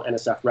traditional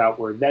NSF route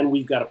where then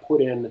we've got to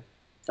put in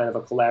kind of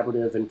a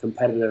collaborative and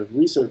competitive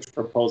research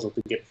proposal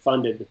to get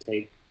funded to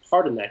take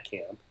part in that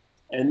camp.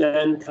 And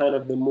then kind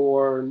of the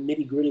more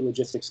nitty-gritty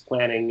logistics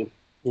planning,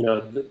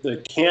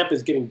 the camp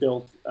is getting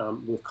built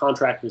with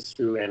contractors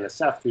through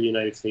NSF, through the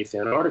United States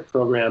Antarctic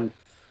Program.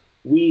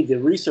 We, the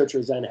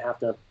researchers, then have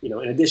to, in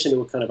addition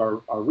to kind of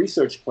our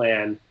research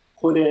plan,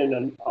 put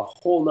in a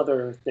whole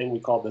other thing we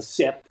call the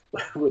SIP,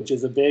 which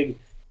is a big,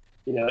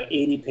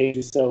 80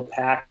 pages or so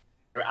pack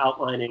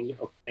outlining,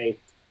 okay,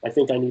 I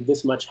think I need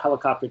this much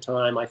helicopter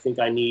time. I think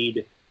I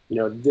need,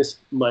 this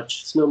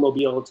much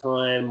snowmobile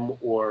time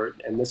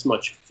and this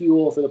much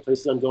fuel for the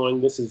places I'm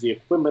going. This is the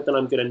equipment that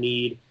I'm going to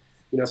need.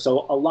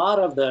 So a lot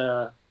of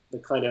the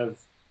kind of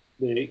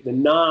the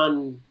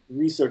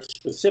non-research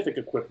specific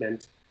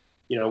equipment,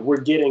 we're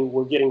getting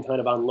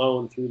kind of on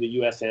loan through the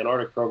U.S.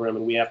 Antarctic Program,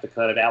 and we have to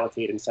kind of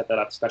allocate and set that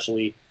up.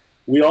 Especially,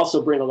 we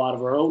also bring a lot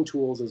of our own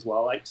tools as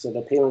well. Like, so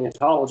the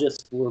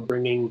paleontologists, we're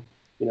bringing,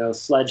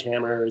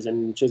 sledgehammers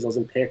and chisels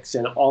and picks,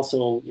 and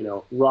also,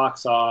 rock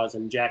saws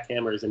and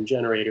jackhammers and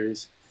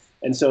generators.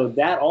 And so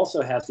that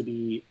also has to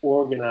be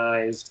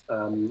organized,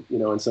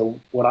 and so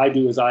what I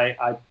do is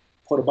I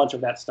put a bunch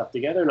of that stuff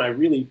together, and I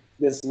really,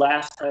 this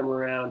last time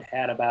around,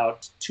 had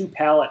about 2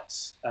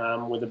 pallets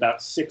with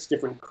about 6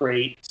 different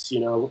crates,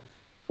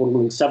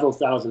 totaling several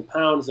thousand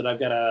pounds that I've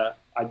got to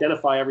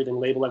identify everything,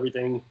 label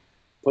everything,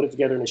 put it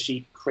together in a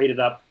sheet, crate it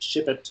up,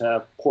 ship it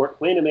to Port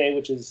Hueneme,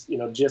 which is,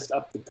 just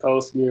up the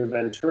coast near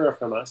Ventura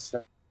from us,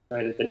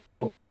 right at the,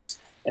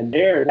 and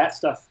there, that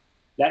stuff,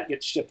 that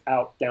gets shipped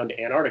out down to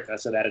Antarctica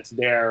so that it's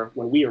there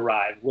when we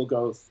arrive. We'll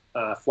go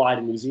fly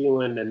to New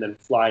Zealand and then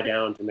fly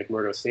down to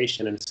McMurdo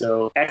Station. And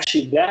so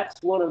actually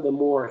that's one of the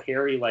more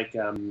hairy, like,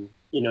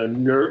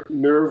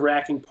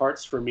 nerve-wracking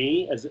parts for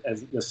me as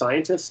the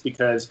scientist,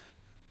 because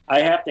I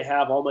have to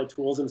have all my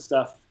tools and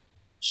stuff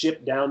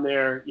shipped down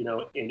there,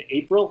 in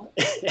April,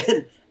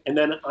 and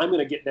then I'm going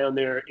to get down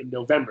there in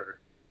November.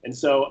 And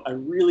so I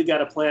really got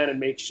to plan and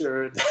make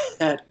sure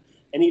that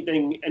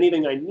anything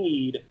I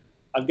need,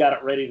 I've got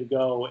it ready to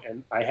go,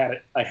 and I had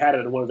it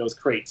in one of those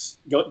crates,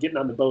 getting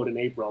on the boat in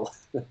April.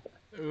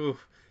 Ooh,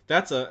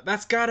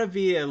 that's gotta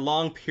be a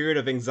long period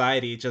of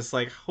anxiety, just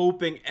like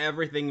hoping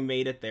everything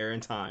made it there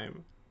in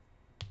time.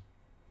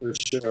 For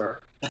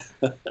sure.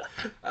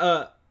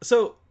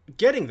 So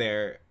getting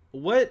there,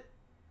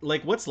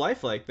 what's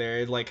life like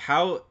there? Like,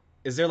 how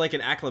is there like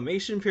an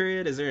acclimation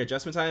period? Is there an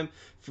adjustment time?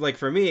 Like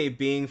for me,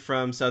 being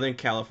from Southern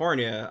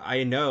California,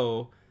 I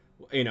know,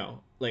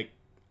 like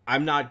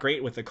I'm not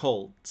great with the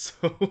cold,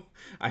 so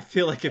I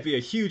feel like it'd be a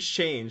huge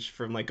change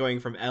from like going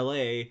from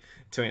LA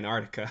to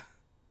Antarctica.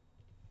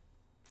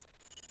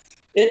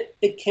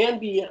 It can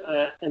be,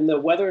 and the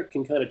weather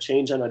can kind of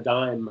change on a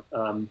dime.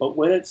 But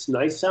when it's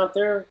nice out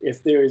there,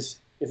 if there's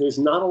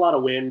not a lot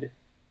of wind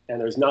and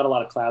there's not a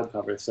lot of cloud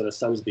cover, so the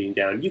sun's being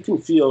down, you can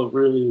feel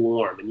really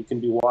warm, and you can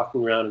be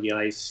walking around in the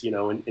ice,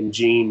 in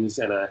jeans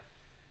and a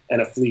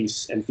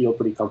fleece, and feel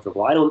pretty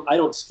comfortable. I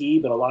don't ski,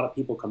 but a lot of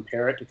people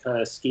compare it to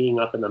kind of skiing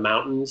up in the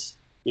mountains,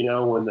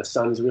 when the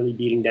sun's really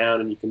beating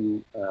down and you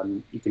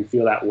can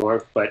feel that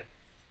warmth. But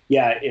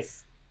yeah,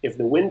 if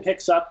the wind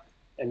picks up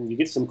and you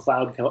get some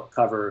cloud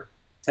cover,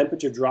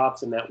 temperature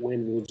drops and that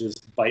wind will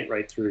just bite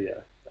right through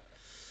you.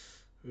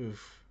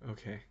 Oof.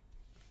 Okay.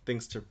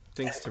 Things to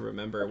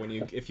remember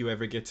if you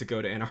ever get to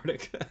go to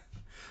Antarctica.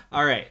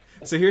 All right.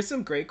 So here's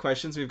some great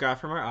questions we've got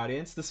from our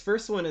audience. This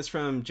first one is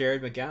from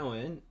Jared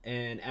McGowan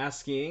and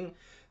asking,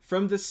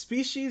 from the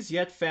species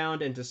yet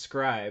found and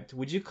described,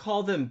 would you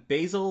call them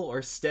basal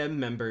or stem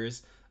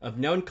members of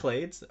known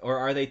clades, or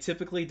are they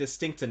typically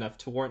distinct enough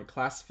to warrant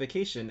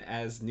classification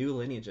as new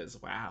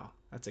lineages? Wow,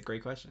 that's a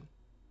great question.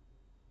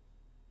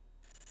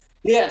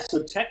 Yeah,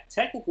 so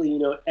technically,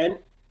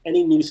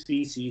 any new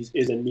species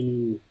is a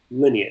new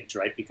lineage,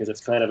 right? Because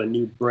it's kind of a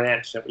new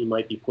branch that we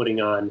might be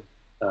putting on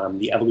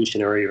the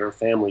evolutionary or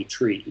family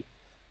tree.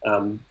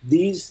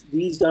 These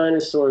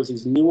dinosaurs,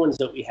 these new ones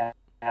that we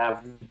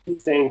have, we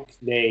think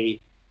they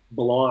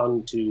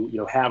belong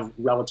to, have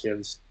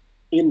relatives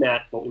in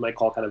that, what we might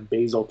call kind of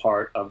basal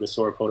part of the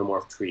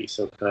sauropodomorph tree.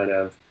 So kind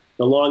of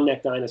the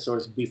long-necked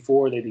dinosaurs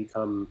before they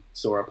become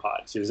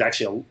sauropods. There's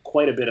actually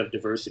quite a bit of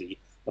diversity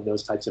of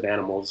those types of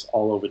animals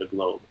all over the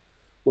globe.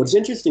 What's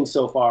interesting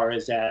so far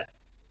is that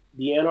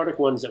the Antarctic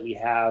ones that we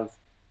have,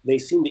 they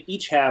seem to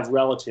each have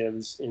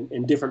relatives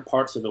in different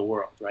parts of the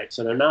world, right?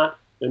 So they're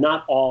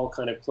not all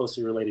kind of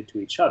closely related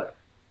to each other,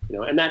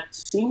 and that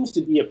seems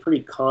to be a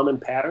pretty common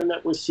pattern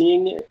that we're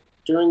seeing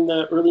during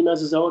the early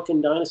Mesozoic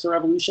and dinosaur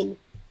evolution,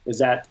 is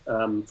that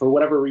for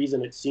whatever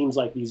reason, it seems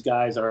like these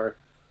guys are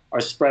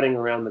spreading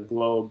around the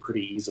globe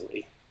pretty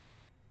easily.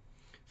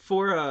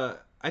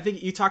 I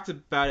think you talked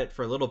about it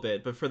for a little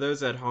bit, but for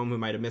those at home who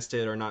might have missed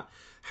it or not,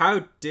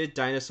 how did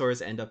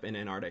dinosaurs end up in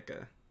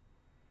Antarctica?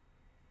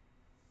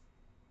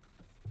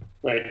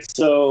 Right.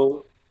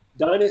 So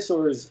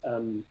dinosaurs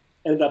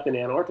ended up in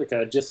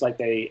Antarctica just like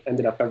they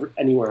ended up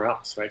anywhere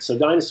else, right? So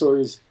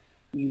dinosaurs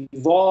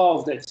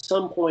evolved at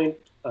some point.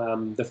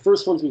 The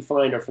first ones we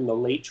find are from the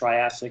late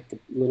Triassic, a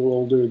little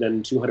older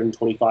than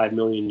 225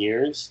 million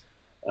years.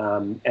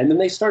 And then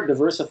they start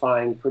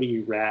diversifying pretty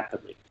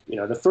rapidly.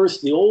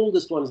 The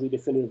oldest ones we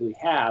definitively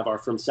have are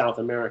from South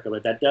America,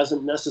 but that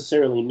doesn't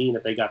necessarily mean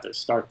that they got their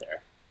start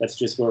there. That's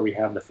just where we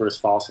have the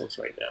first fossils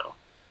right now.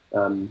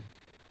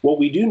 What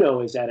we do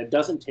know is that it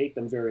doesn't take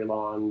them very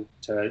long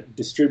to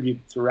distribute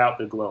throughout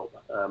the globe.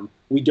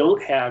 We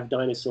don't have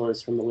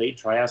dinosaurs from the late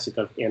Triassic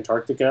of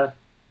Antarctica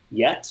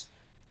yet.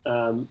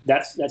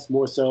 That's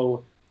more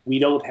so we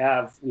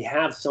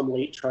have some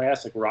late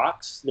Triassic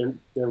rocks.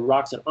 They're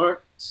rocks that aren't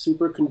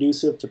super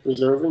conducive to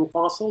preserving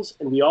fossils,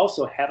 and we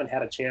also haven't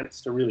had a chance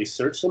to really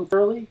search them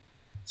thoroughly.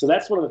 So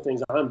that's one of the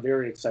things I'm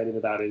very excited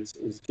about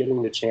is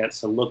getting the chance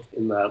to look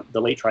in the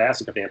late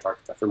Triassic of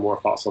Antarctica for more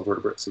fossil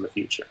vertebrates in the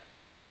future.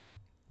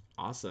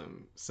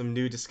 Awesome. Some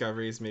new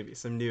discoveries, maybe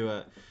some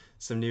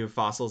new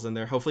fossils in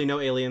there. Hopefully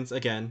no aliens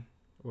again.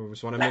 We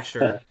just want to make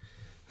sure.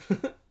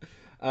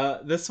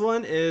 This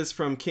one is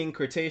from King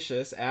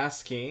Cretaceous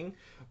asking,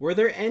 were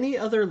there any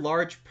other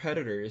large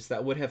predators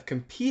that would have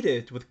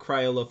competed with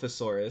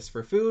Cryolophosaurus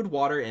for food,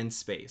 water, and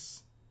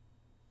space?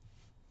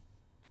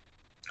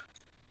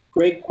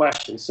 Great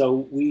question.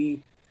 So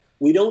we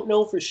don't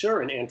know for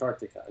sure in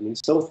Antarctica. I mean,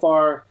 so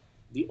far,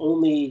 the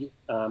only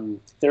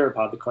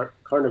theropod, the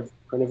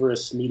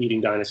carnivorous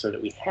meat-eating dinosaur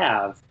that we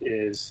have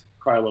is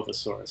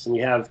Cryolophosaurus. And we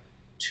have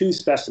 2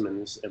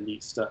 specimens, at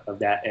least, of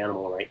that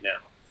animal right now.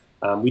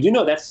 We do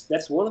know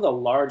that's one of the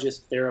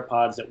largest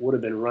theropods that would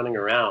have been running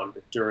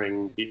around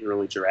during the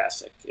early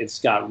Jurassic. It's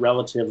got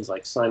relatives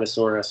like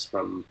Spinosaurus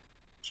from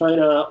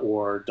China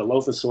or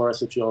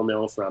Dilophosaurus, which you all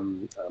know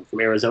from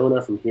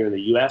Arizona, from here in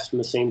the U.S. from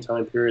the same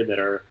time period, that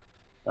are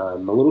a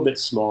little bit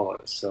smaller.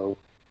 So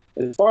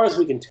as far as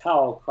we can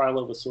tell,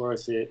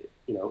 Cryolophosaurus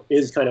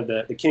is kind of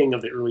the king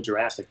of the early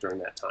Jurassic during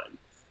that time.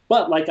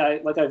 But like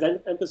I've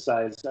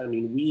emphasized, I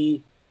mean,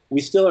 we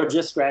still are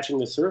just scratching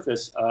the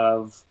surface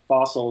of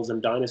fossils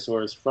and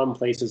dinosaurs from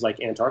places like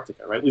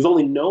Antarctica, right? We've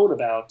only known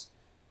about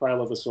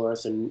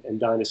Cryolophosaurus and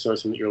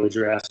dinosaurs from the early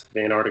Jurassic of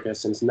Antarctica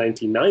since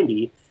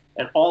 1990,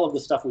 and all of the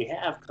stuff we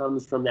have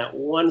comes from that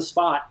one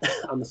spot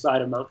on the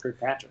side of Mount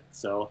Kirkpatrick.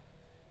 So,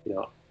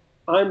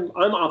 I'm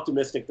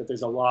optimistic that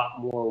there's a lot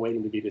more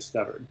waiting to be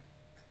discovered.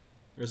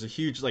 There's a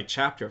huge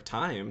chapter of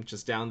time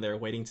just down there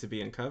waiting to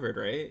be uncovered,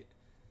 right?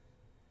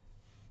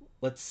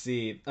 Let's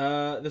see.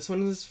 This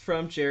one is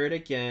from Jared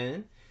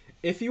again.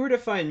 If you were to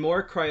find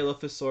more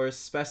Cryolophosaurus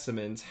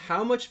specimens,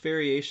 how much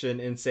variation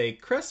in, say,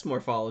 crest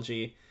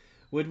morphology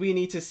would we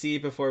need to see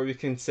before we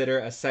consider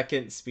a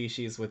second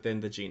species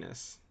within the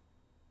genus?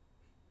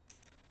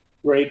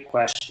 Great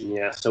question.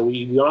 Yeah. So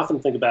we often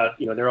think about,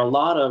 there are a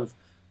lot of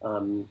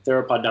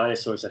theropod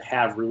dinosaurs that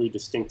have really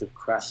distinctive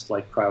crests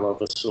like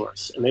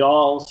Cryolophosaurus, and they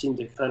all seem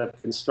to kind of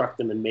construct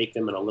them and make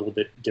them in a little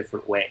bit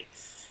different way.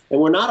 And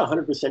we're not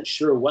 100%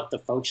 sure what the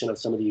function of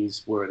some of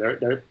these were.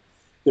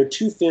 They're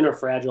too thin or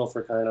fragile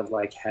for kind of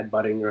like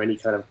headbutting or any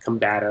kind of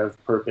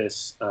combative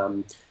purpose.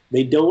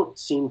 They don't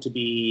seem to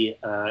be,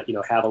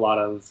 have a lot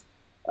of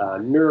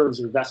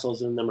nerves or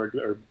vessels in them,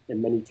 or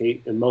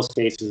in most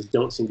cases,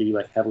 don't seem to be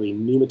heavily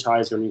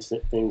pneumatized or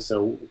anything.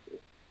 So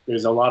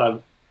there's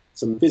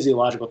some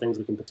physiological things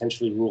we can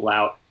potentially rule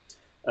out.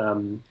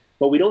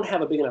 But we don't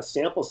have a big enough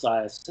sample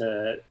size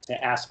to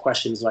ask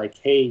questions like,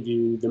 hey,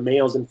 do the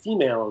males and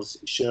females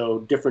show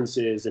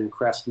differences in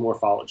crest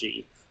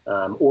morphology?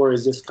 Or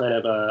is this kind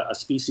of a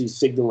species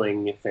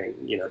signaling thing,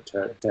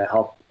 to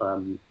help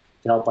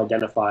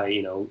identify,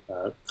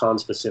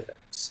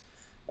 conspecifics?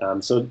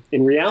 So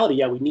in reality,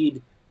 yeah, we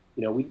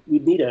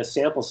need a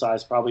sample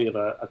size probably of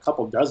a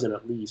couple dozen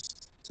at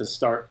least to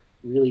start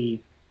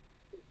really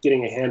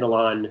getting a handle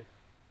on,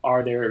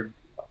 are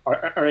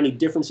any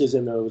differences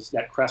in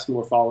that crest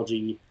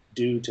morphology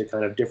due to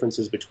kind of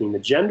differences between the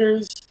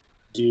genders,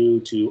 due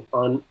to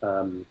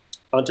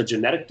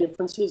ontogenetic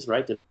differences,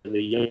 right? Do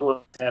the young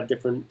ones have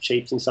different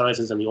shapes and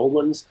sizes than the old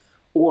ones,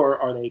 or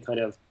are they kind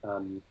of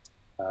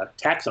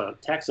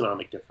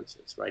taxonomic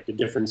differences, right? The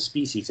different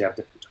species have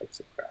different types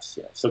of crests.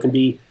 Yeah. So it can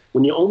be,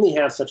 when you only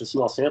have such a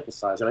small sample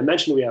size, and I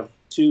mentioned we have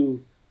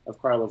 2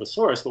 of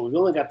Cryolophosaurus, but we've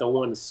only got the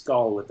one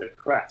skull with the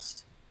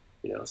crest.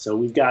 So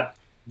we've got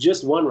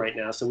just one right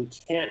now, so we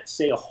can't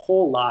say a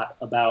whole lot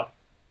about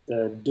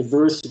the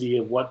diversity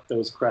of what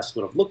those crests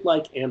would have looked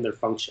like and their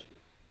function.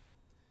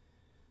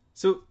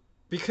 So,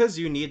 because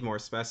you need more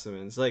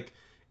specimens,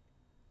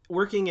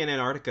 working in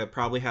Antarctica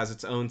probably has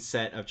its own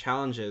set of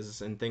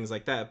challenges and things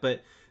like that,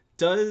 but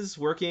does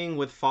working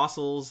with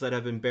fossils that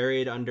have been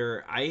buried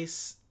under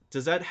ice,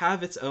 does that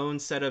have its own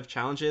set of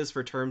challenges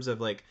for terms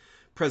of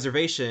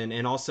preservation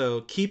and also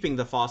keeping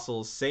the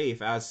fossils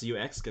safe as you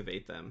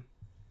excavate them?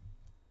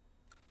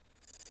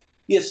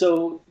 Yeah,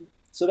 so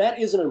that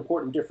is an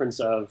important difference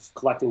of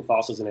collecting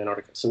fossils in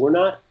Antarctica. So we're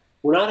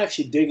not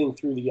actually digging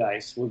through the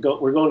ice. We're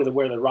going to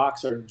where the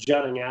rocks are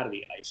jutting out of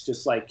the ice,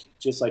 just like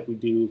we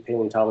do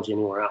paleontology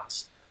anywhere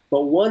else.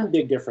 But one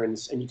big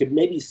difference, and you could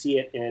maybe see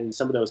it in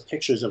some of those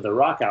pictures of the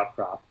rock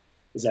outcrop,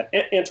 is that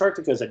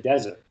Antarctica is a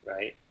desert,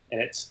 right? And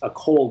it's a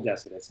cold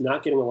desert. It's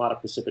not getting a lot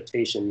of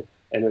precipitation,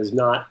 and there's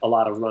not a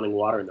lot of running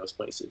water in those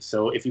places.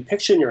 So if you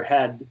picture in your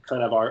head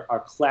kind of our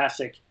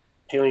classic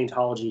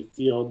paleontology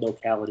field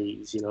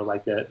localities,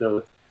 like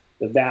the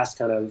the vast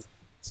kind of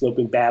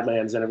sloping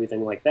badlands and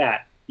everything like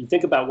that. You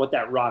think about what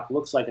that rock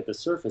looks like at the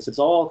surface. It's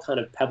all kind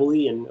of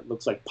pebbly and it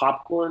looks like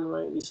popcorn,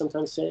 right? We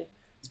sometimes say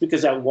it's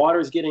because that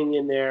water's getting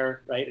in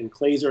there, right? And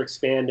clays are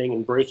expanding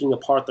and breaking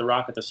apart the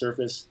rock at the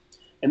surface,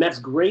 and that's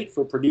great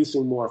for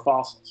producing more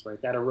fossils, right?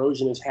 That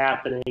erosion is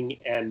happening,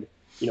 and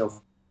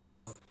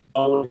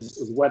bone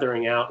is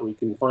weathering out, and we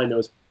can find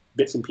those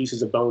bits and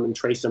pieces of bone and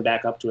trace them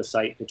back up to a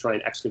site to try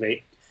and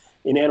excavate.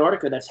 In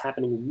Antarctica, that's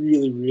happening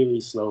really, really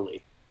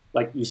slowly.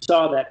 Like you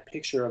saw that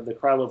picture of the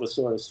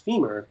Cryolophosaurus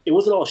femur, it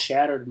wasn't all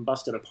shattered and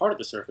busted apart at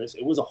the surface.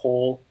 It was a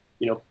whole,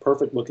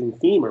 perfect-looking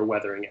femur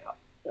weathering out.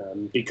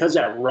 Because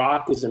that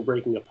rock isn't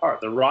breaking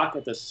apart. The rock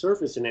at the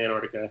surface in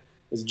Antarctica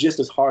is just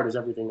as hard as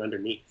everything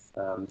underneath.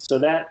 So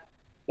that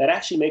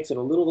actually makes it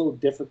a little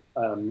different.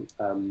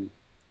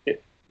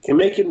 It can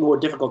make it more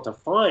difficult to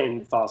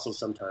find fossils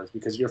sometimes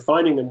because you're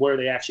finding them where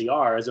they actually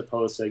are, as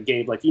opposed to,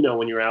 Gabe, like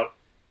when you're out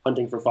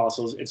hunting for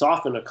fossils, it's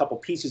often a couple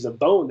pieces of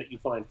bone that you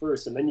find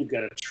first, and then you've got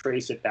to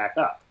trace it back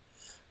up.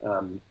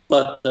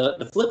 But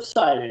the flip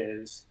side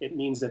is it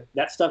means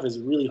that stuff is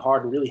really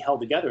hard and really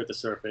held together at the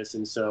surface,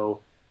 and so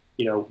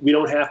we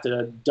don't have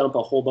to dump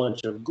a whole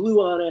bunch of glue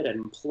on it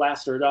and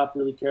plaster it up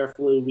really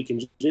carefully. We can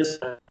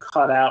just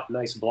cut out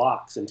nice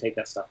blocks and take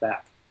that stuff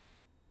back.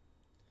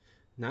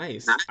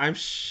 Nice. I'm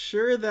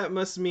sure that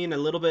must mean a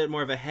little bit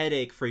more of a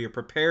headache for your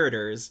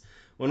preparators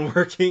when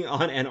working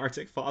on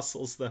Antarctic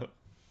fossils, though.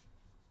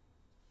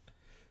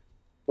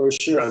 For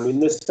sure. I mean,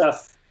 this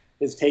stuff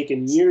has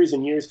taken years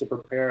and years to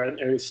prepare. And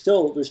there's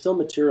still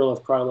material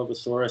of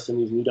Cryolophosaurus and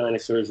these new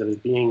dinosaurs that is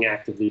being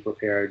actively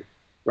prepared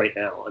right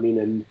now. I mean,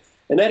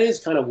 and that is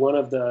kind of one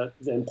of the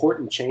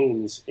important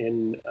chains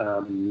in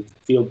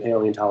field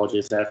paleontology,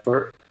 is that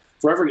for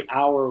every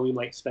hour we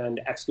might spend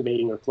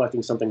excavating or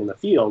collecting something in the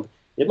field,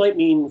 it might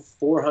mean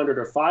 400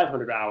 or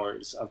 500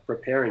 hours of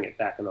preparing it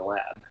back in the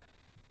lab.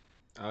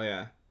 Oh,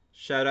 yeah.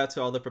 Shout out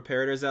to all the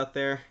preparators out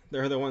there.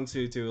 They're the ones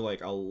who do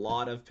like a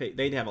lot of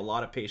they'd have a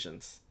lot of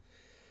patience.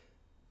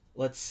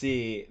 Let's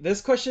see.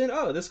 This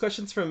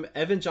question's from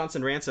Evan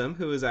Johnson Ransom,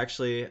 who is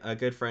actually a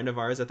good friend of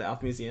ours at the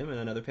Alf Museum and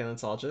another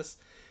paleontologist.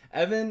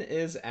 Evan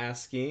is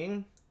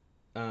asking,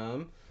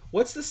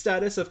 what's the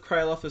status of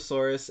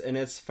Cryolophosaurus and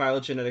its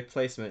phylogenetic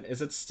placement?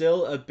 Is it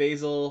still a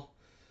basal,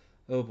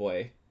 oh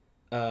boy,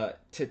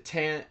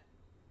 Titaneron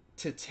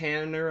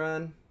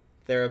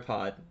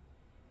theropod?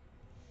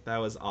 That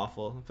was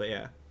awful, but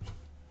yeah.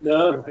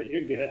 No,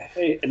 you're good.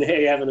 Hey,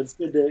 Evan, it's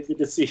good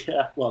to see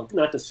you. Well,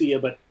 not to see you,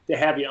 but to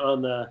have you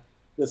on the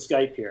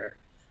Skype here.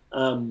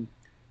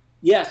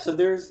 So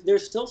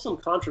there's still some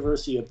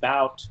controversy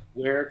about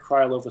where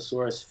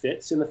Cryolophosaurus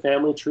fits in the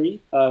family tree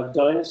of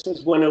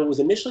dinosaurs. When it was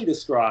initially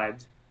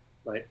described,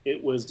 right,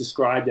 it was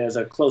described as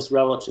a close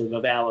relative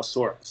of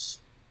Allosaurus.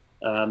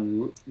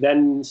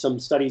 Then some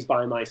studies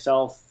by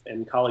myself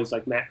and colleagues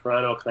like Matt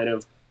Carano kind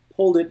of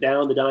pulled it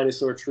down the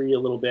dinosaur tree a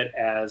little bit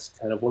as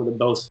kind of one of the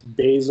most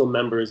basal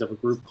members of a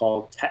group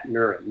called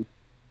Tetnurin,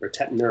 or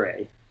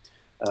Tetnurae.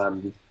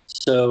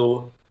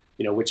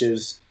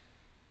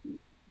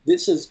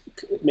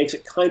 Makes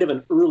it kind of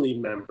an early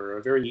member,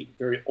 a very,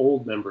 very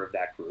old member of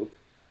that group.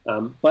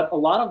 But a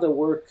lot of the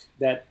work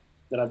that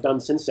I've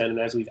done since then, and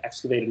as we've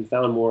excavated and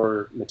found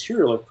more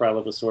material of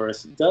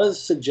Cryolophosaurus, does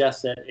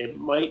suggest that it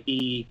might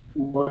be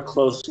more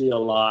closely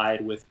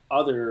allied with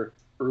other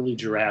early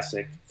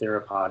Jurassic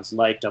theropods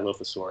like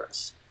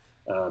Dilophosaurus.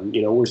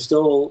 We're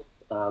still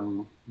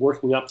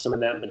working up some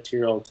of that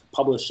material to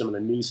publish some of the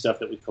new stuff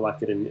that we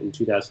collected in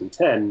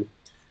 2010,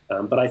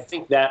 but I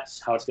think that's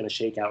how it's going to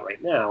shake out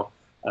right now.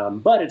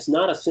 But it's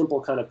not a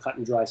simple kind of cut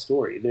and dry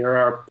story. There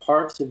are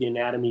parts of the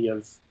anatomy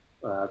of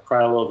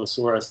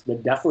Cryolophosaurus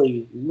that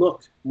definitely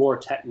look more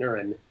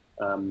Tetnuran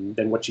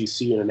than what you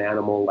see in an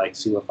animal like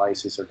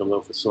Coelophysis or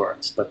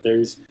Dilophosaurus. But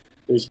there's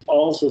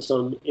also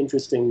some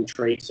interesting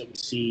traits that we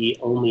see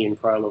only in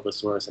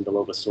Cryolophosaurus and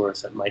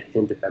Dilophosaurus that might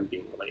hint at them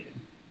being related.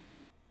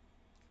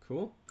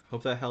 Cool.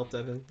 Hope that helped,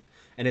 Evan.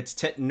 And it's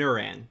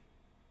Tetnuran.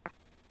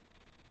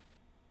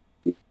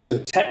 The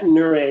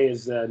Tetnurae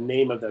is the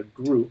name of the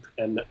group,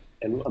 and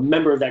a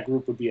member of that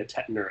group would be a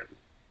Tetnuran.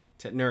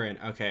 Tetnuran.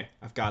 Okay,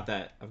 I've got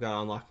that. I've got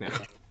it unlocked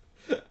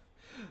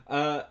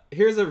now.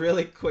 Here's a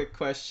really quick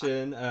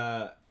question.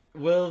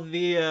 Will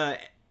the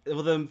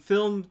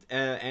film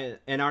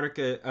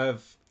Antarctica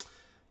of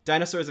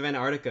Dinosaurs of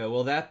Antarctica,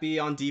 will that be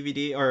on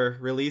DVD or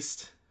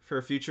released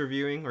for future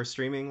viewing or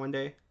streaming one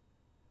day?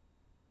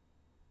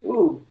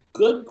 Ooh,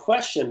 good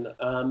question.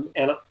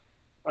 And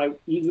I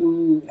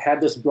even had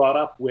this brought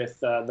up with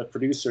the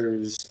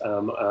producers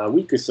a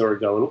week or so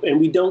ago, and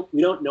we don't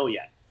know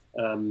yet.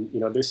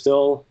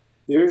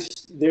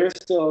 They're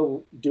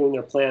still doing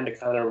their plan to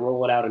kind of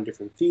roll it out in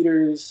different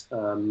theaters.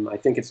 I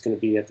think it's going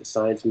to be at the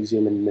Science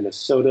Museum in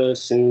Minnesota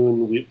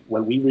soon.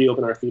 When we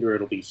reopen our theater,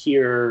 it'll be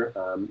here.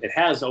 It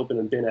has opened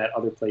and been at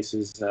other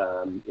places,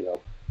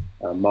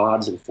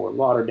 Mods in Fort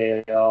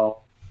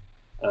Lauderdale.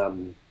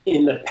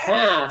 In the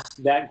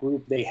past, that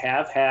group, they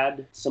have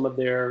had some of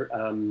their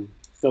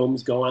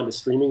films go on to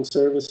streaming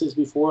services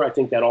before. I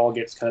think that all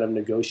gets kind of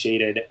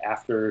negotiated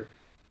after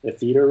the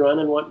theater run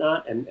and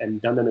whatnot,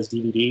 and done them as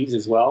DVDs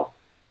as well.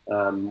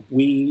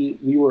 We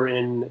were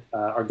in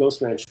our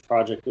Ghost Ranch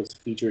project was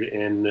featured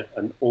in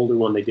an older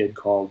one they did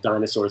called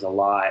Dinosaurs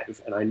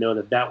Alive, and I know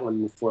that that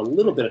one for a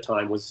little bit of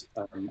time was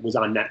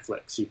on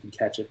Netflix. You can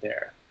catch it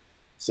there.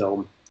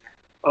 So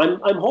I'm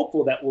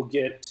hopeful that we'll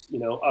get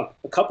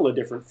a couple of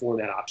different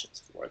format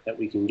options for it. That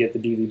we can get the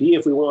DVD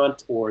if we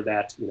want, or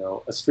that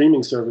a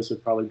streaming service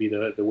would probably be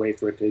the way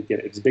for it to get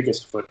its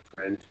biggest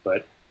footprint.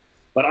 But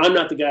I'm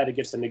not the guy that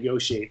gets to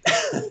negotiate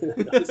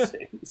those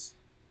things.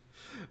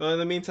 Well, in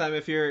the meantime,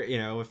 if you're,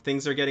 if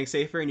things are getting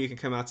safer and you can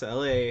come out to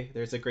LA,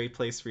 there's a great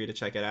place for you to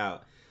check it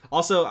out.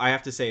 Also, I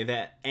have to say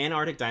that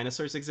Antarctic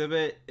Dinosaurs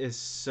exhibit is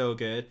so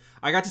good.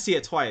 I got to see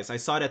it twice. I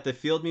saw it at the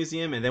Field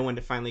Museum, and then when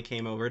it finally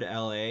came over to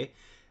LA,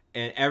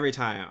 and every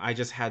time I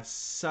just had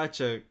such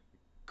a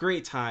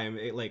great time.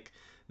 Like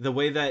the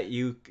way that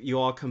you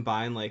all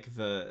combine like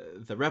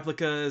the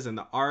replicas and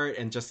the art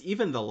and just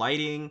even the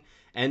lighting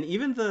and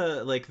even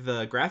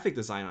the graphic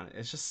design on it.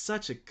 It's just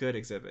such a good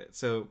exhibit.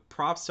 So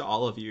props to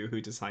all of you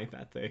who designed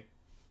that thing.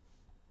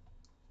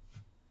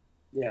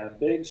 Yeah,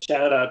 big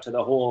shout out to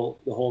the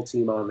whole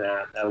team on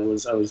that. I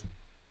was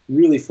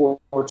really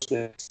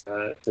fortunate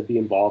to be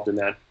involved in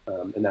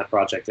that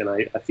project, and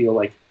I feel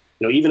like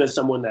even as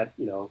someone that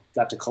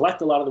got to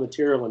collect a lot of the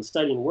material and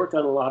study and work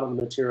on a lot of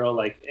the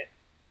material,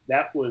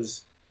 that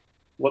was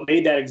what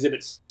made that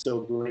exhibit so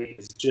great.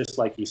 Is just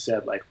like you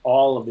said, like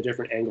all of the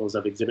different angles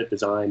of exhibit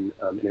design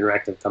and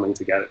interactive coming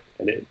together,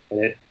 and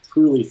it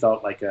truly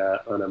felt like an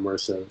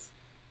immersive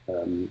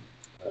um,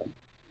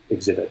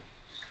 exhibit.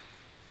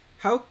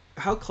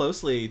 How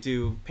closely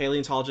do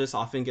paleontologists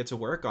often get to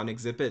work on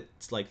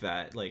exhibits like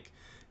that? Like,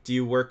 do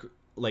you work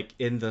like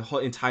in the whole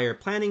entire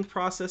planning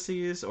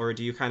processes, or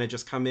do you kind of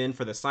just come in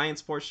for the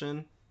science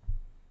portion?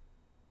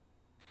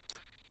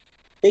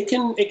 It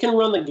can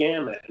run the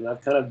gamut, and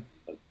I've kind of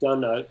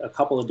done a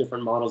couple of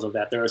different models of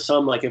that. There are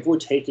some, like if we're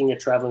taking a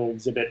traveling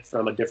exhibit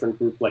from a different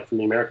group, like from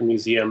the American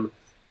Museum,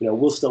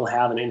 we'll still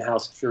have an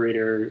in-house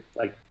curator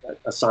like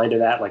assigned to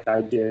that. Like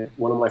I did,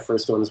 one of my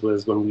first ones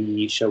was when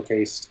we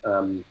showcased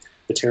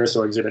the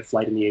pterosaur exhibit,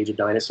 Flight in the Age of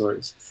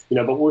Dinosaurs.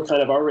 But we're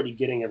kind of already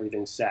getting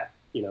everything set.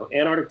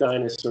 Antarctic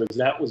Dinosaurs,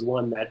 that was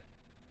one that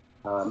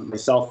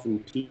myself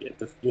and Pete at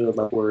the field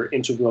were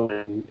integral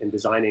in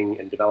designing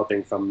and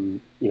developing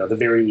from the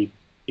very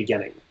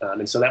beginning,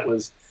 and so that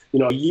was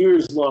a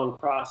years long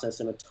process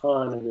and a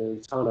ton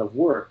of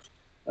work.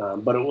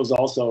 But it was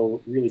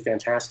also really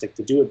fantastic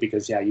to do it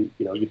because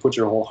you put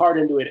your whole heart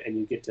into it, and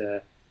you get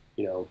to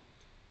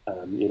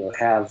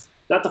have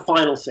not the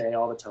final say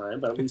all the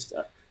time, but at least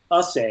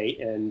a say,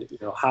 and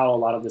how a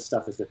lot of this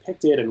stuff is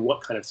depicted and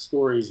what kind of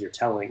stories you're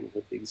telling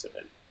with the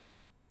exhibit.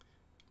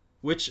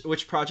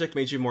 Which project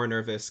made you more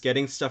nervous?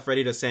 Getting stuff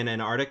ready to send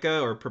Antarctica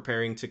or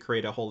preparing to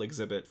create a whole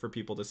exhibit for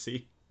people to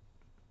see?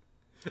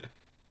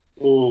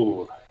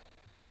 Ooh,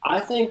 I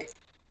think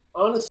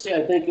honestly,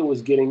 I think it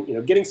was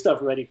getting stuff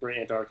ready for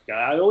Antarctica.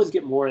 I always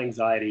get more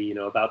anxiety,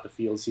 about the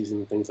field season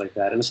and things like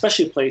that, and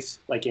especially a place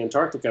like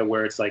Antarctica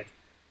where it's like,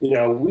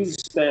 we've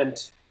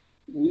spent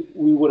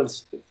we would have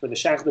for the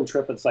Shackleton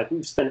trip. It's like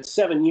we've spent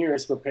 7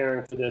 years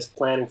preparing for this,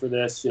 planning for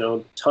this.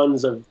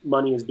 Tons of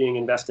money is being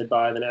invested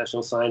by the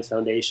National Science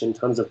Foundation,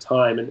 tons of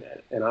time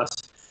and us.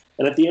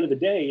 And at the end of the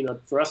day,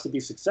 for us to be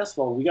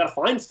successful, we got to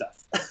find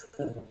stuff.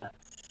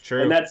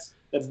 True. And that's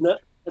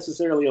not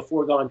necessarily a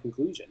foregone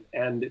conclusion.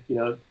 And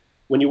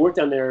when you work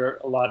down there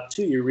a lot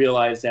too, you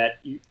realize that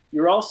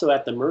you're also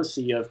at the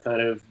mercy of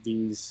kind of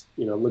these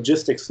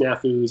logistics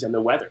snafus and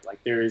the weather. Like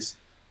there's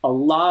a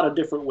lot of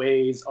different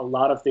ways, a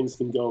lot of things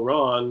can go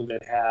wrong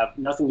that have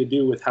nothing to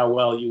do with how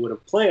well you would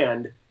have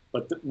planned,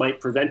 but that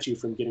might prevent you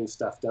from getting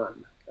stuff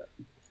done.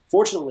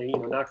 Fortunately,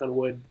 knock on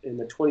wood, in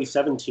the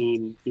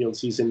 2017 field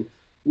season,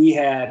 we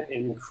had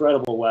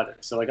incredible weather.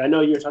 So like I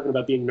know you're talking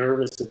about being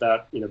nervous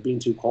about being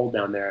too cold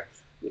down there.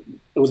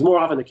 It was more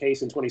often the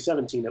case in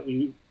 2017 that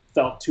we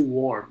felt too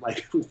warm.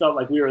 Like we felt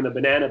like we were in the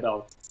banana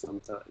belt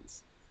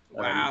sometimes.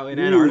 Wow, in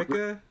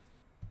Antarctica?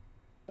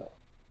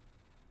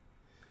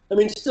 I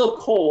mean, still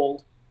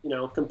cold,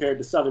 compared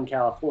to Southern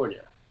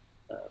California,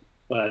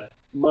 but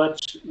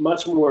much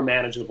more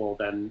manageable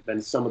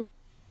than some of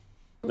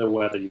the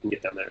weather you can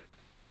get down there.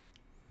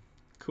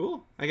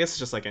 Cool. I guess it's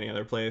just like any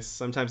other place.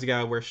 Sometimes you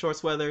gotta wear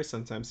shorts weather.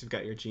 Sometimes you've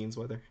got your jeans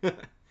weather. There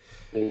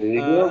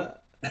you go.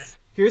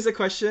 Here's a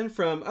question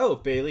from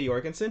Bailey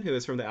Jorgensen, who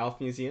is from the Alf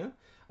Museum.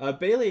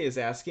 Bailey is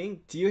asking,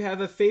 do you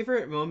have a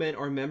favorite moment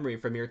or memory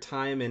from your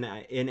time in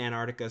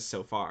Antarctica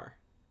so far?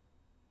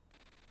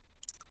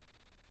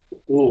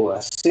 Ooh, a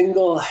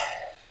single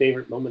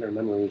favorite moment or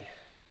memory.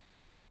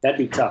 That'd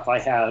be tough. I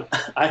have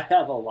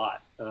a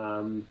lot.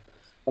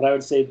 But I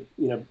would say,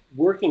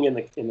 working in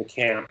the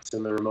camps,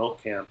 in the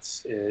remote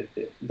camps,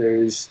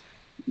 there's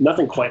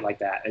nothing quite like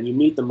that. And you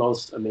meet the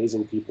most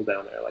amazing people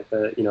down there. Like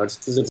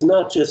it's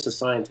not just the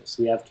scientists.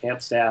 We have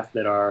camp staff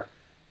that are,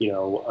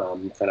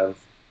 kind of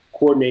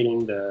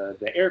coordinating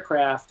the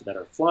aircraft, that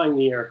are flying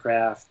the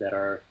aircraft, that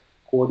are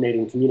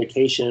coordinating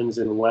communications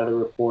and weather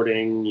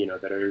reporting,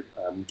 that are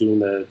doing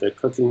the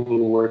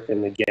cooking work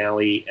in the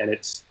galley. And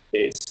it's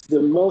the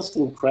most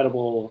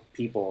incredible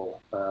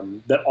people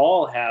that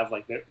all have,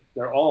 like,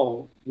 they're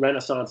all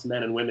Renaissance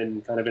men and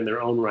women kind of in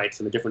their own rights,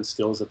 and the different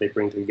skills that they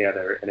bring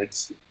together. And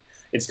it's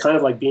kind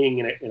of like being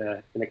in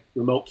a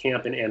remote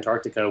camp in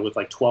Antarctica with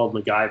like 12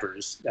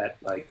 MacGyvers that,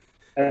 like,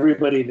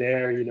 everybody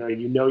there,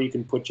 you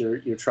can put your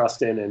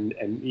trust in, and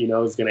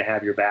is going to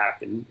have your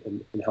back and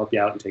help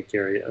you out and take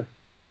care of you.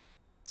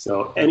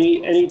 So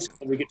any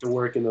time we get to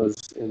work in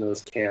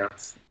those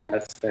camps,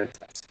 that's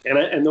fantastic.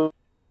 And the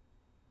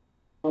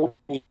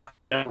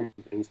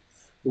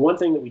one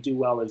thing that we do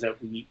well is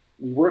that we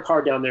work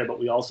hard down there, but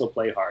we also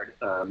play hard.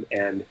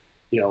 And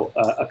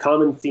a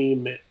common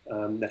theme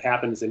that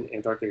happens in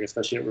Antarctica,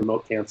 especially at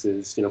remote camps,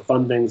 is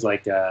fun things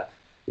like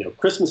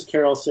Christmas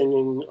carol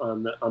singing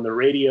on the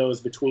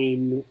radios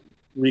between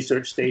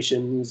research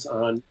stations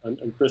on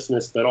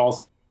Christmas, but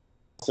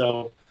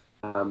also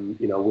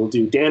we'll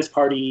do dance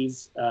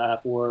parties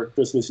for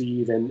Christmas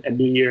Eve and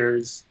New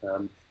Year's,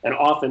 and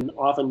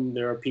often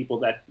there are people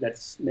that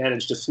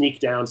manage to sneak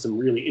down some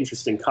really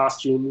interesting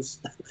costumes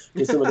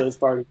to some of those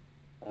parties.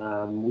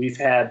 We've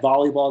had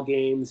volleyball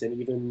games,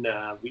 and even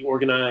we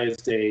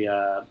organized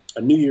a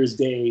New Year's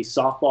Day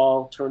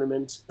softball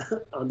tournament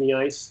on the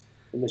ice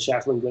in the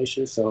Shackleton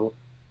Glacier. So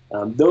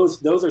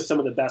those are some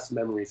of the best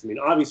memories. I mean,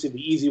 obviously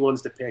the easy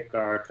ones to pick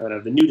are kind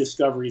of the new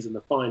discoveries and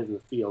the finds in the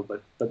field,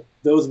 but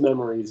those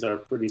memories are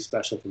pretty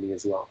special to me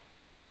as well.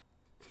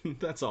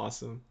 That's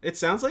awesome. It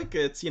sounds like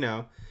it's,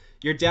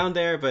 you're down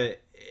there, but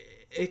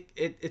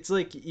it's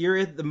like you're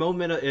at the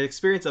moment, an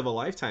experience of a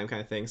lifetime kind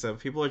of thing. So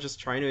people are just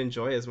trying to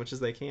enjoy as much as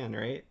they can,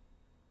 right?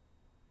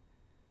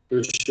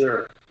 For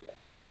sure.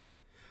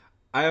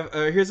 I have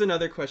here's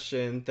another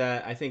question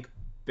that I think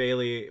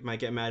Bailey might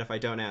get mad if I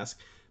don't ask.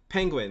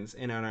 Penguins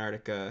in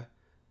Antarctica.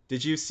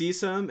 Did you see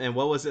some, and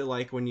what was it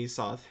like when you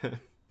saw them?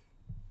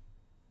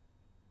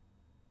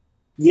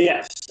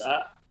 Yes.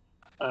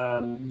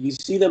 You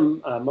see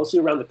them mostly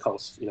around the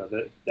coast.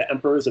 The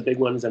emperors, the big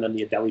ones, and then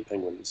the Adelie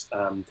penguins.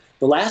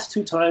 The last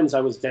two times I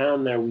was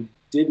down there, we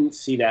didn't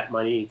see that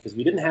many because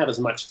we didn't have as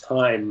much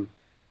time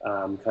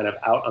kind of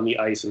out on the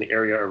ice in the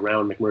area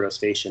around McMurdo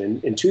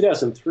Station. In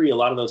 2003, a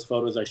lot of those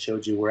photos I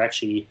showed you were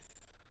actually,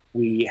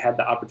 we had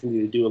the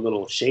opportunity to do a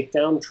little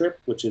shakedown trip,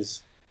 which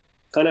is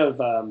kind of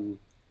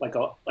like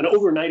an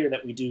overnighter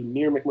that we do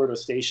near McMurdo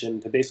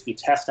Station to basically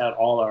test out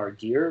all our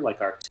gear,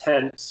 like our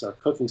tents, our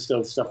cooking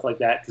stoves, stuff like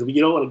that. Because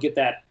you don't want to get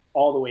that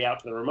all the way out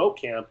to the remote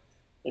camp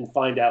and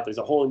find out there's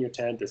a hole in your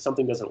tent or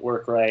something doesn't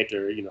work right,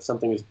 or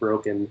something is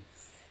broken.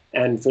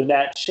 And for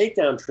that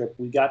shakedown trip,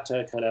 we got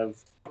to kind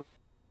of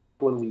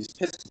one of these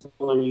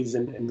pistoleries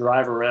and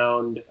drive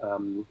around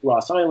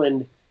Ross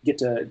Island, get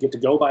to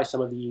go by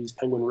some of these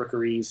penguin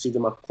rookeries, see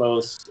them up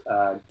close,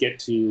 get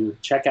to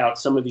check out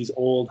some of these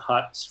old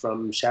huts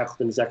from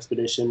Shackleton's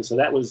expedition. So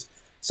that was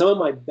some of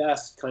my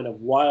best kind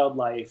of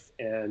wildlife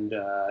and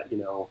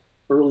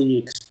early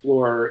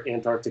explorer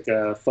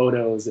Antarctica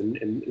photos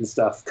and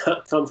stuff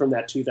come from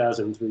that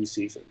 2003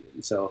 season.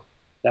 And so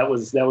that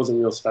was a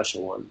real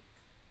special one.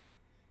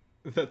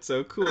 That's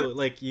so cool.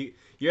 Like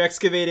you're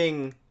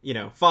excavating,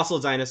 fossil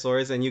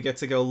dinosaurs, and you get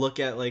to go look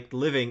at like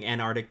living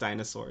Antarctic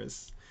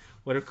dinosaurs.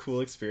 What a cool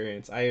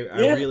experience. I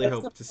really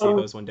hope to see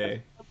those one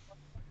day.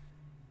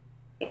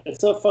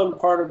 It's a fun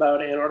part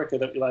about Antarctica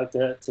that we like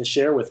to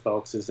share with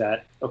folks is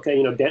that, okay,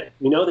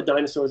 we know the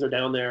dinosaurs are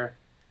down there,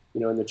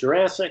 in the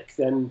Jurassic,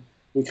 then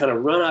we kind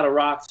of run out of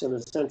rocks in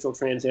the central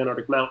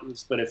Transantarctic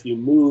Mountains. But if you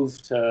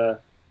move to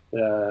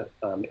the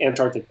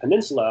Antarctic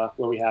Peninsula,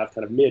 where we have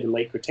kind of mid and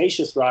late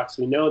Cretaceous rocks,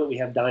 we know that we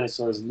have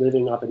dinosaurs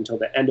living up until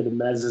the end of the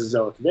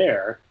Mesozoic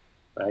there,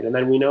 right? And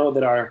then we know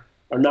that our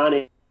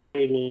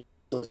non-avian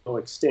go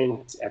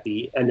extinct at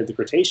the end of the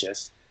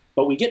Cretaceous,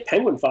 but we get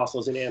penguin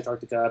fossils in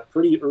Antarctica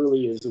pretty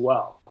early as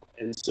well.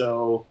 And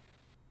so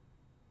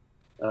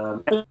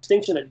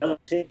extinction, it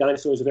doesn't take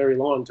dinosaurs very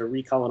long to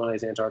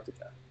recolonize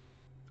Antarctica.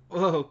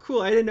 Whoa,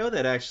 cool. I didn't know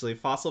that actually.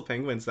 Fossil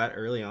penguins that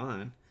early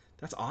on.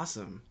 That's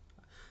awesome.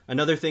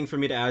 Another thing for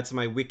me to add to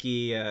my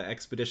wiki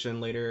expedition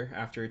later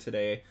after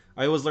today.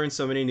 I always learn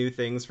so many new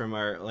things from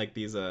our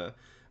these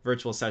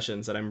virtual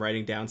sessions that I'm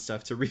writing down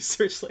stuff to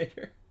research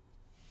later.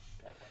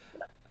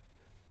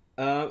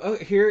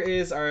 Here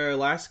is our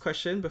last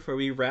question before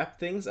we wrap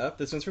things up.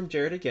 This one's from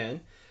Jared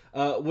again.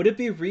 Would it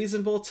be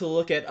reasonable to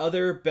look at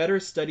other better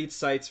studied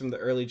sites from the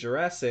early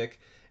Jurassic,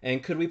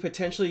 and could we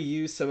potentially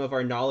use some of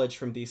our knowledge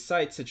from these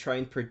sites to try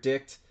and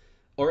predict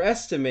or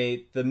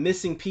estimate the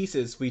missing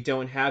pieces we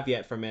don't have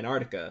yet from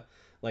Antarctica,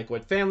 like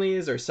what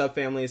families or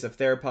subfamilies of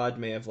theropod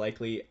may have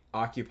likely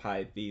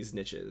occupied these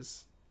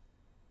niches?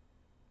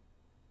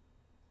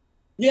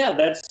 Yeah,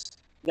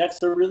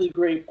 that's a really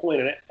great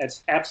point, and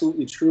that's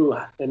absolutely true.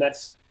 And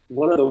that's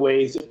one of the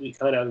ways that we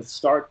kind of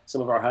start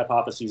some of our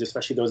hypotheses,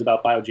 especially those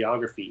about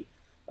biogeography.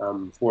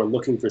 for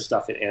looking for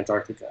stuff in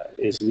Antarctica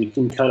is we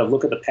can kind of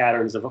look at the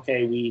patterns of,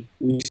 okay, we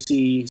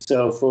see,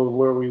 so for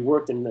where we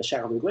worked in the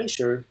Shackleton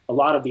Glacier, a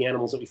lot of the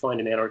animals that we find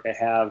in Antarctica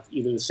have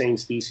either the same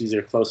species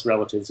or close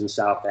relatives in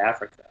South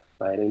Africa,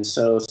 right? And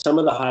so some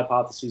of the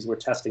hypotheses we're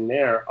testing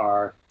there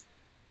are,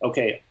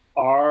 okay,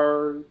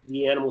 are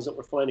the animals that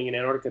we're finding in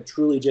Antarctica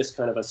truly just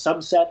kind of a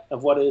subset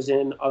of what is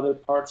in other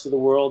parts of the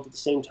world at the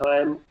same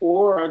time?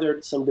 Or are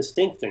there some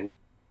distinct things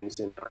in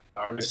Antarctica?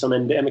 Are there some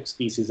endemic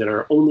species that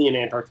are only in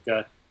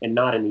Antarctica and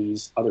not in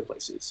these other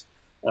places?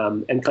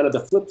 And kind of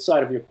the flip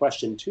side of your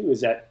question, too,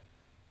 is that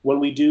when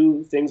we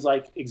do things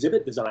like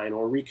exhibit design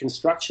or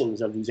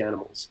reconstructions of these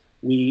animals,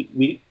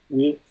 we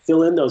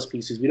fill in those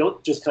pieces. We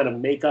don't just kind of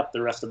make up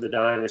the rest of the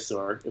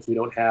dinosaur if we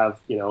don't have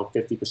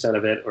 50%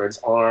 of it or its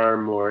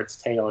arm or its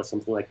tail or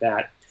something like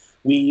that.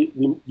 We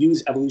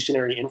use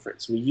evolutionary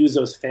inference. We use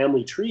those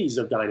family trees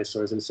of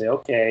dinosaurs and say,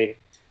 okay,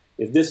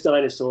 if this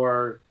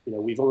dinosaur,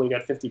 we've only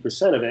got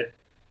 50% of it,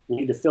 we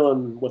need to fill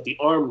in what the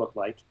arm looked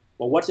like.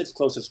 Well, what's its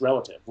closest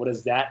relative? What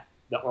does the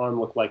arm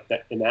look like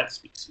in that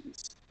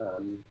species?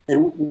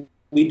 And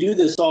we do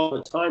this all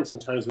the time,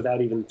 sometimes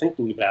without even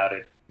thinking about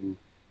it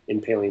in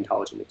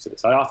paleontology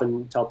exhibits. I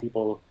often tell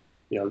people,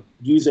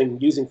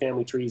 using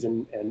family trees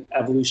and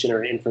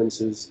evolutionary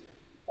inferences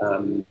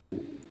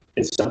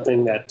is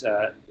something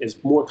that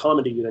is more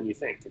common to you than you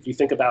think. If you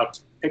think about,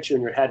 picture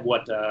in your head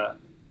what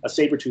a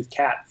saber-toothed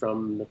cat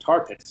from the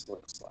tar pits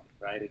looks like,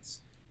 right?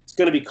 It's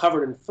going to be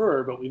covered in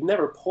fur, but we've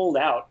never pulled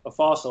out a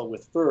fossil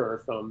with fur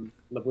from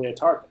La Brea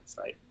tar pits,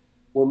 right?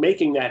 We're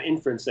making that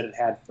inference that it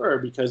had fur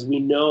because we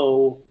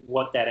know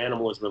what that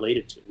animal is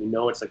related to. We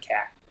know it's a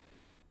cat.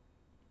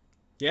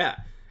 Yeah.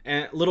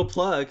 And little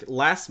plug,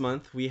 last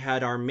month we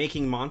had our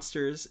Making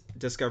Monsters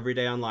Discovery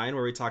Day online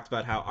where we talked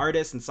about how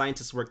artists and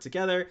scientists work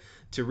together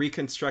to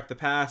reconstruct the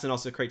past and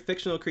also create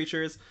fictional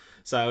creatures.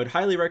 So I would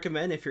highly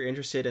recommend, if you're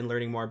interested in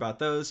learning more about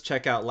those,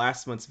 check out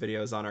last month's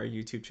videos on our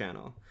YouTube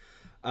channel.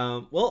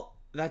 Well,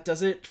 that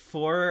does it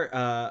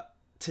for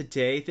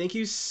today. Thank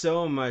you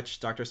so much,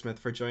 Dr. Smith,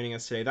 for joining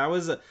us today. That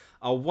was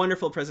a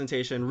wonderful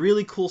presentation,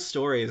 really cool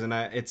stories, and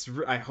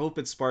I hope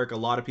it sparked a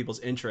lot of people's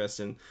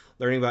interest in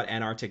learning about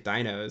Antarctic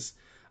dinos.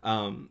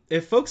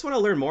 If folks want to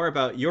learn more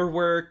about your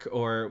work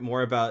or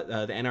more about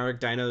the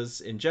Antarctic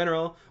dinos in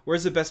general,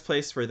 where's the best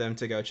place for them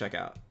to go check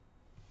out?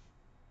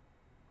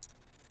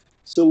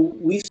 So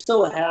we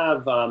still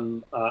have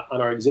on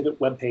our exhibit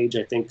webpage,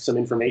 I think, some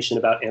information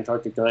about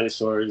Antarctic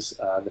dinosaurs.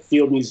 The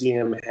Field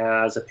Museum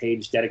has a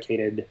page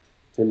dedicated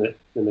to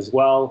them as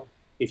well.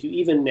 If you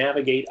even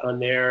navigate on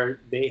there,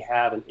 they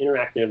have an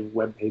interactive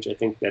webpage, I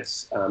think,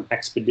 that's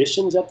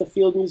expeditions at the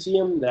Field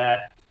Museum.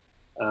 That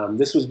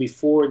this was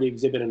before the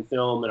exhibit and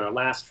film and our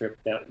last trip,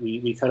 that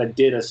we kind of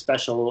did a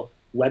special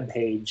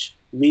webpage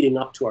leading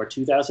up to our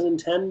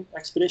 2010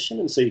 expedition.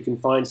 And so you can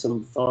find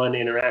some fun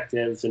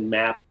interactives and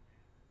maps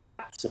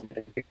and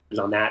pictures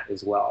on that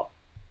as well.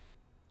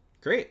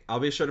 Great. I'll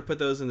be sure to put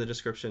those in the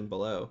description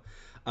below.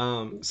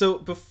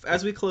 So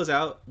as we close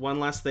out, one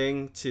last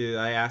thing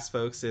I ask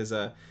folks is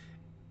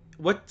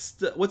what's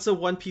the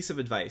one piece of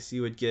advice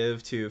you would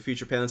give to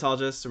future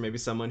paleontologists or maybe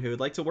someone who would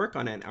like to work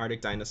on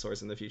Antarctic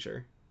dinosaurs in the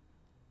future?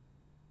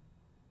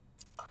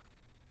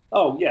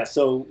 Oh, yeah.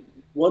 So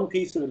one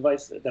piece of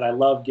advice that I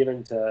love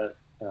giving to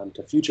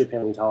future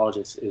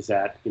paleontologists is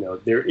that,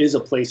 there is a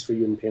place for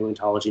you in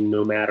paleontology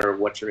no matter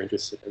what you're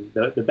interested in.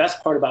 The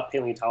best part about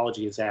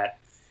paleontology is that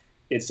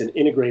it's an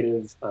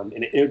integrative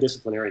and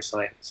interdisciplinary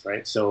science,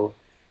 right? So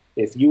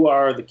if you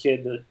are the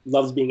kid that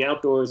loves being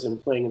outdoors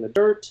and playing in the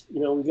dirt,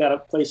 we've got a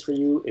place for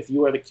you. If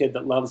you are the kid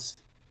that loves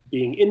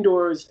being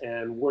indoors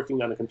and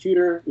working on a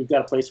computer, we've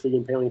got a place for you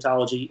in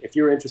paleontology. If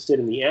you're interested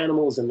in the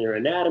animals and their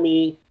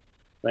anatomy,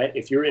 right?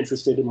 If you're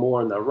interested in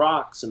more in the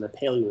rocks and the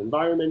paleo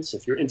environments,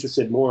 if you're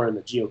interested more in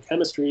the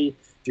geochemistry,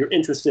 if you're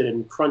interested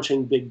in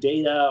crunching big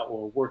data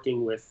or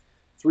working with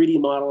 3D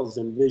models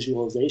and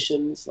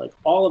visualizations, like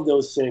all of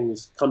those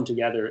things come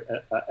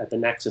together at the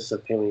nexus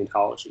of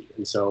paleontology.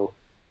 And so,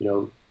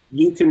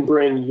 you can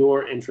bring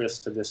your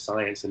interest to this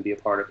science and be a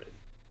part of it.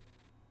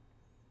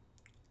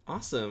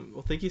 Awesome.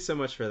 Well, thank you so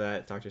much for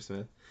that, Dr.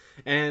 Smith.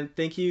 And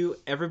thank you,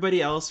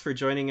 everybody else, for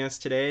joining us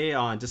today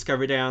on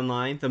Discovery Day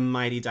Online, The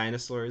Mighty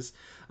Dinosaurs.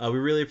 We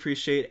really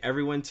appreciate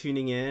everyone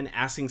tuning in,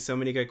 asking so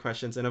many good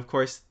questions. And of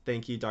course,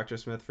 thank you, Dr.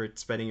 Smith, for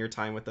spending your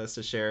time with us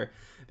to share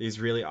these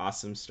really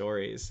awesome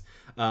stories.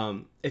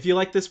 If you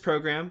like this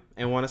program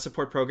and want to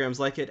support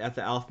programs like it at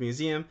the Alf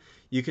Museum,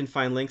 you can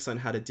find links on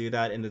how to do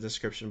that in the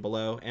description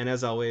below. And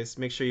as always,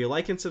 make sure you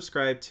like and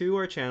subscribe to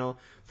our channel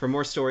for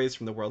more stories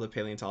from the world of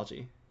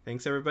paleontology.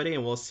 Thanks, everybody,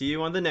 and we'll see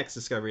you on the next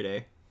Discovery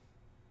Day.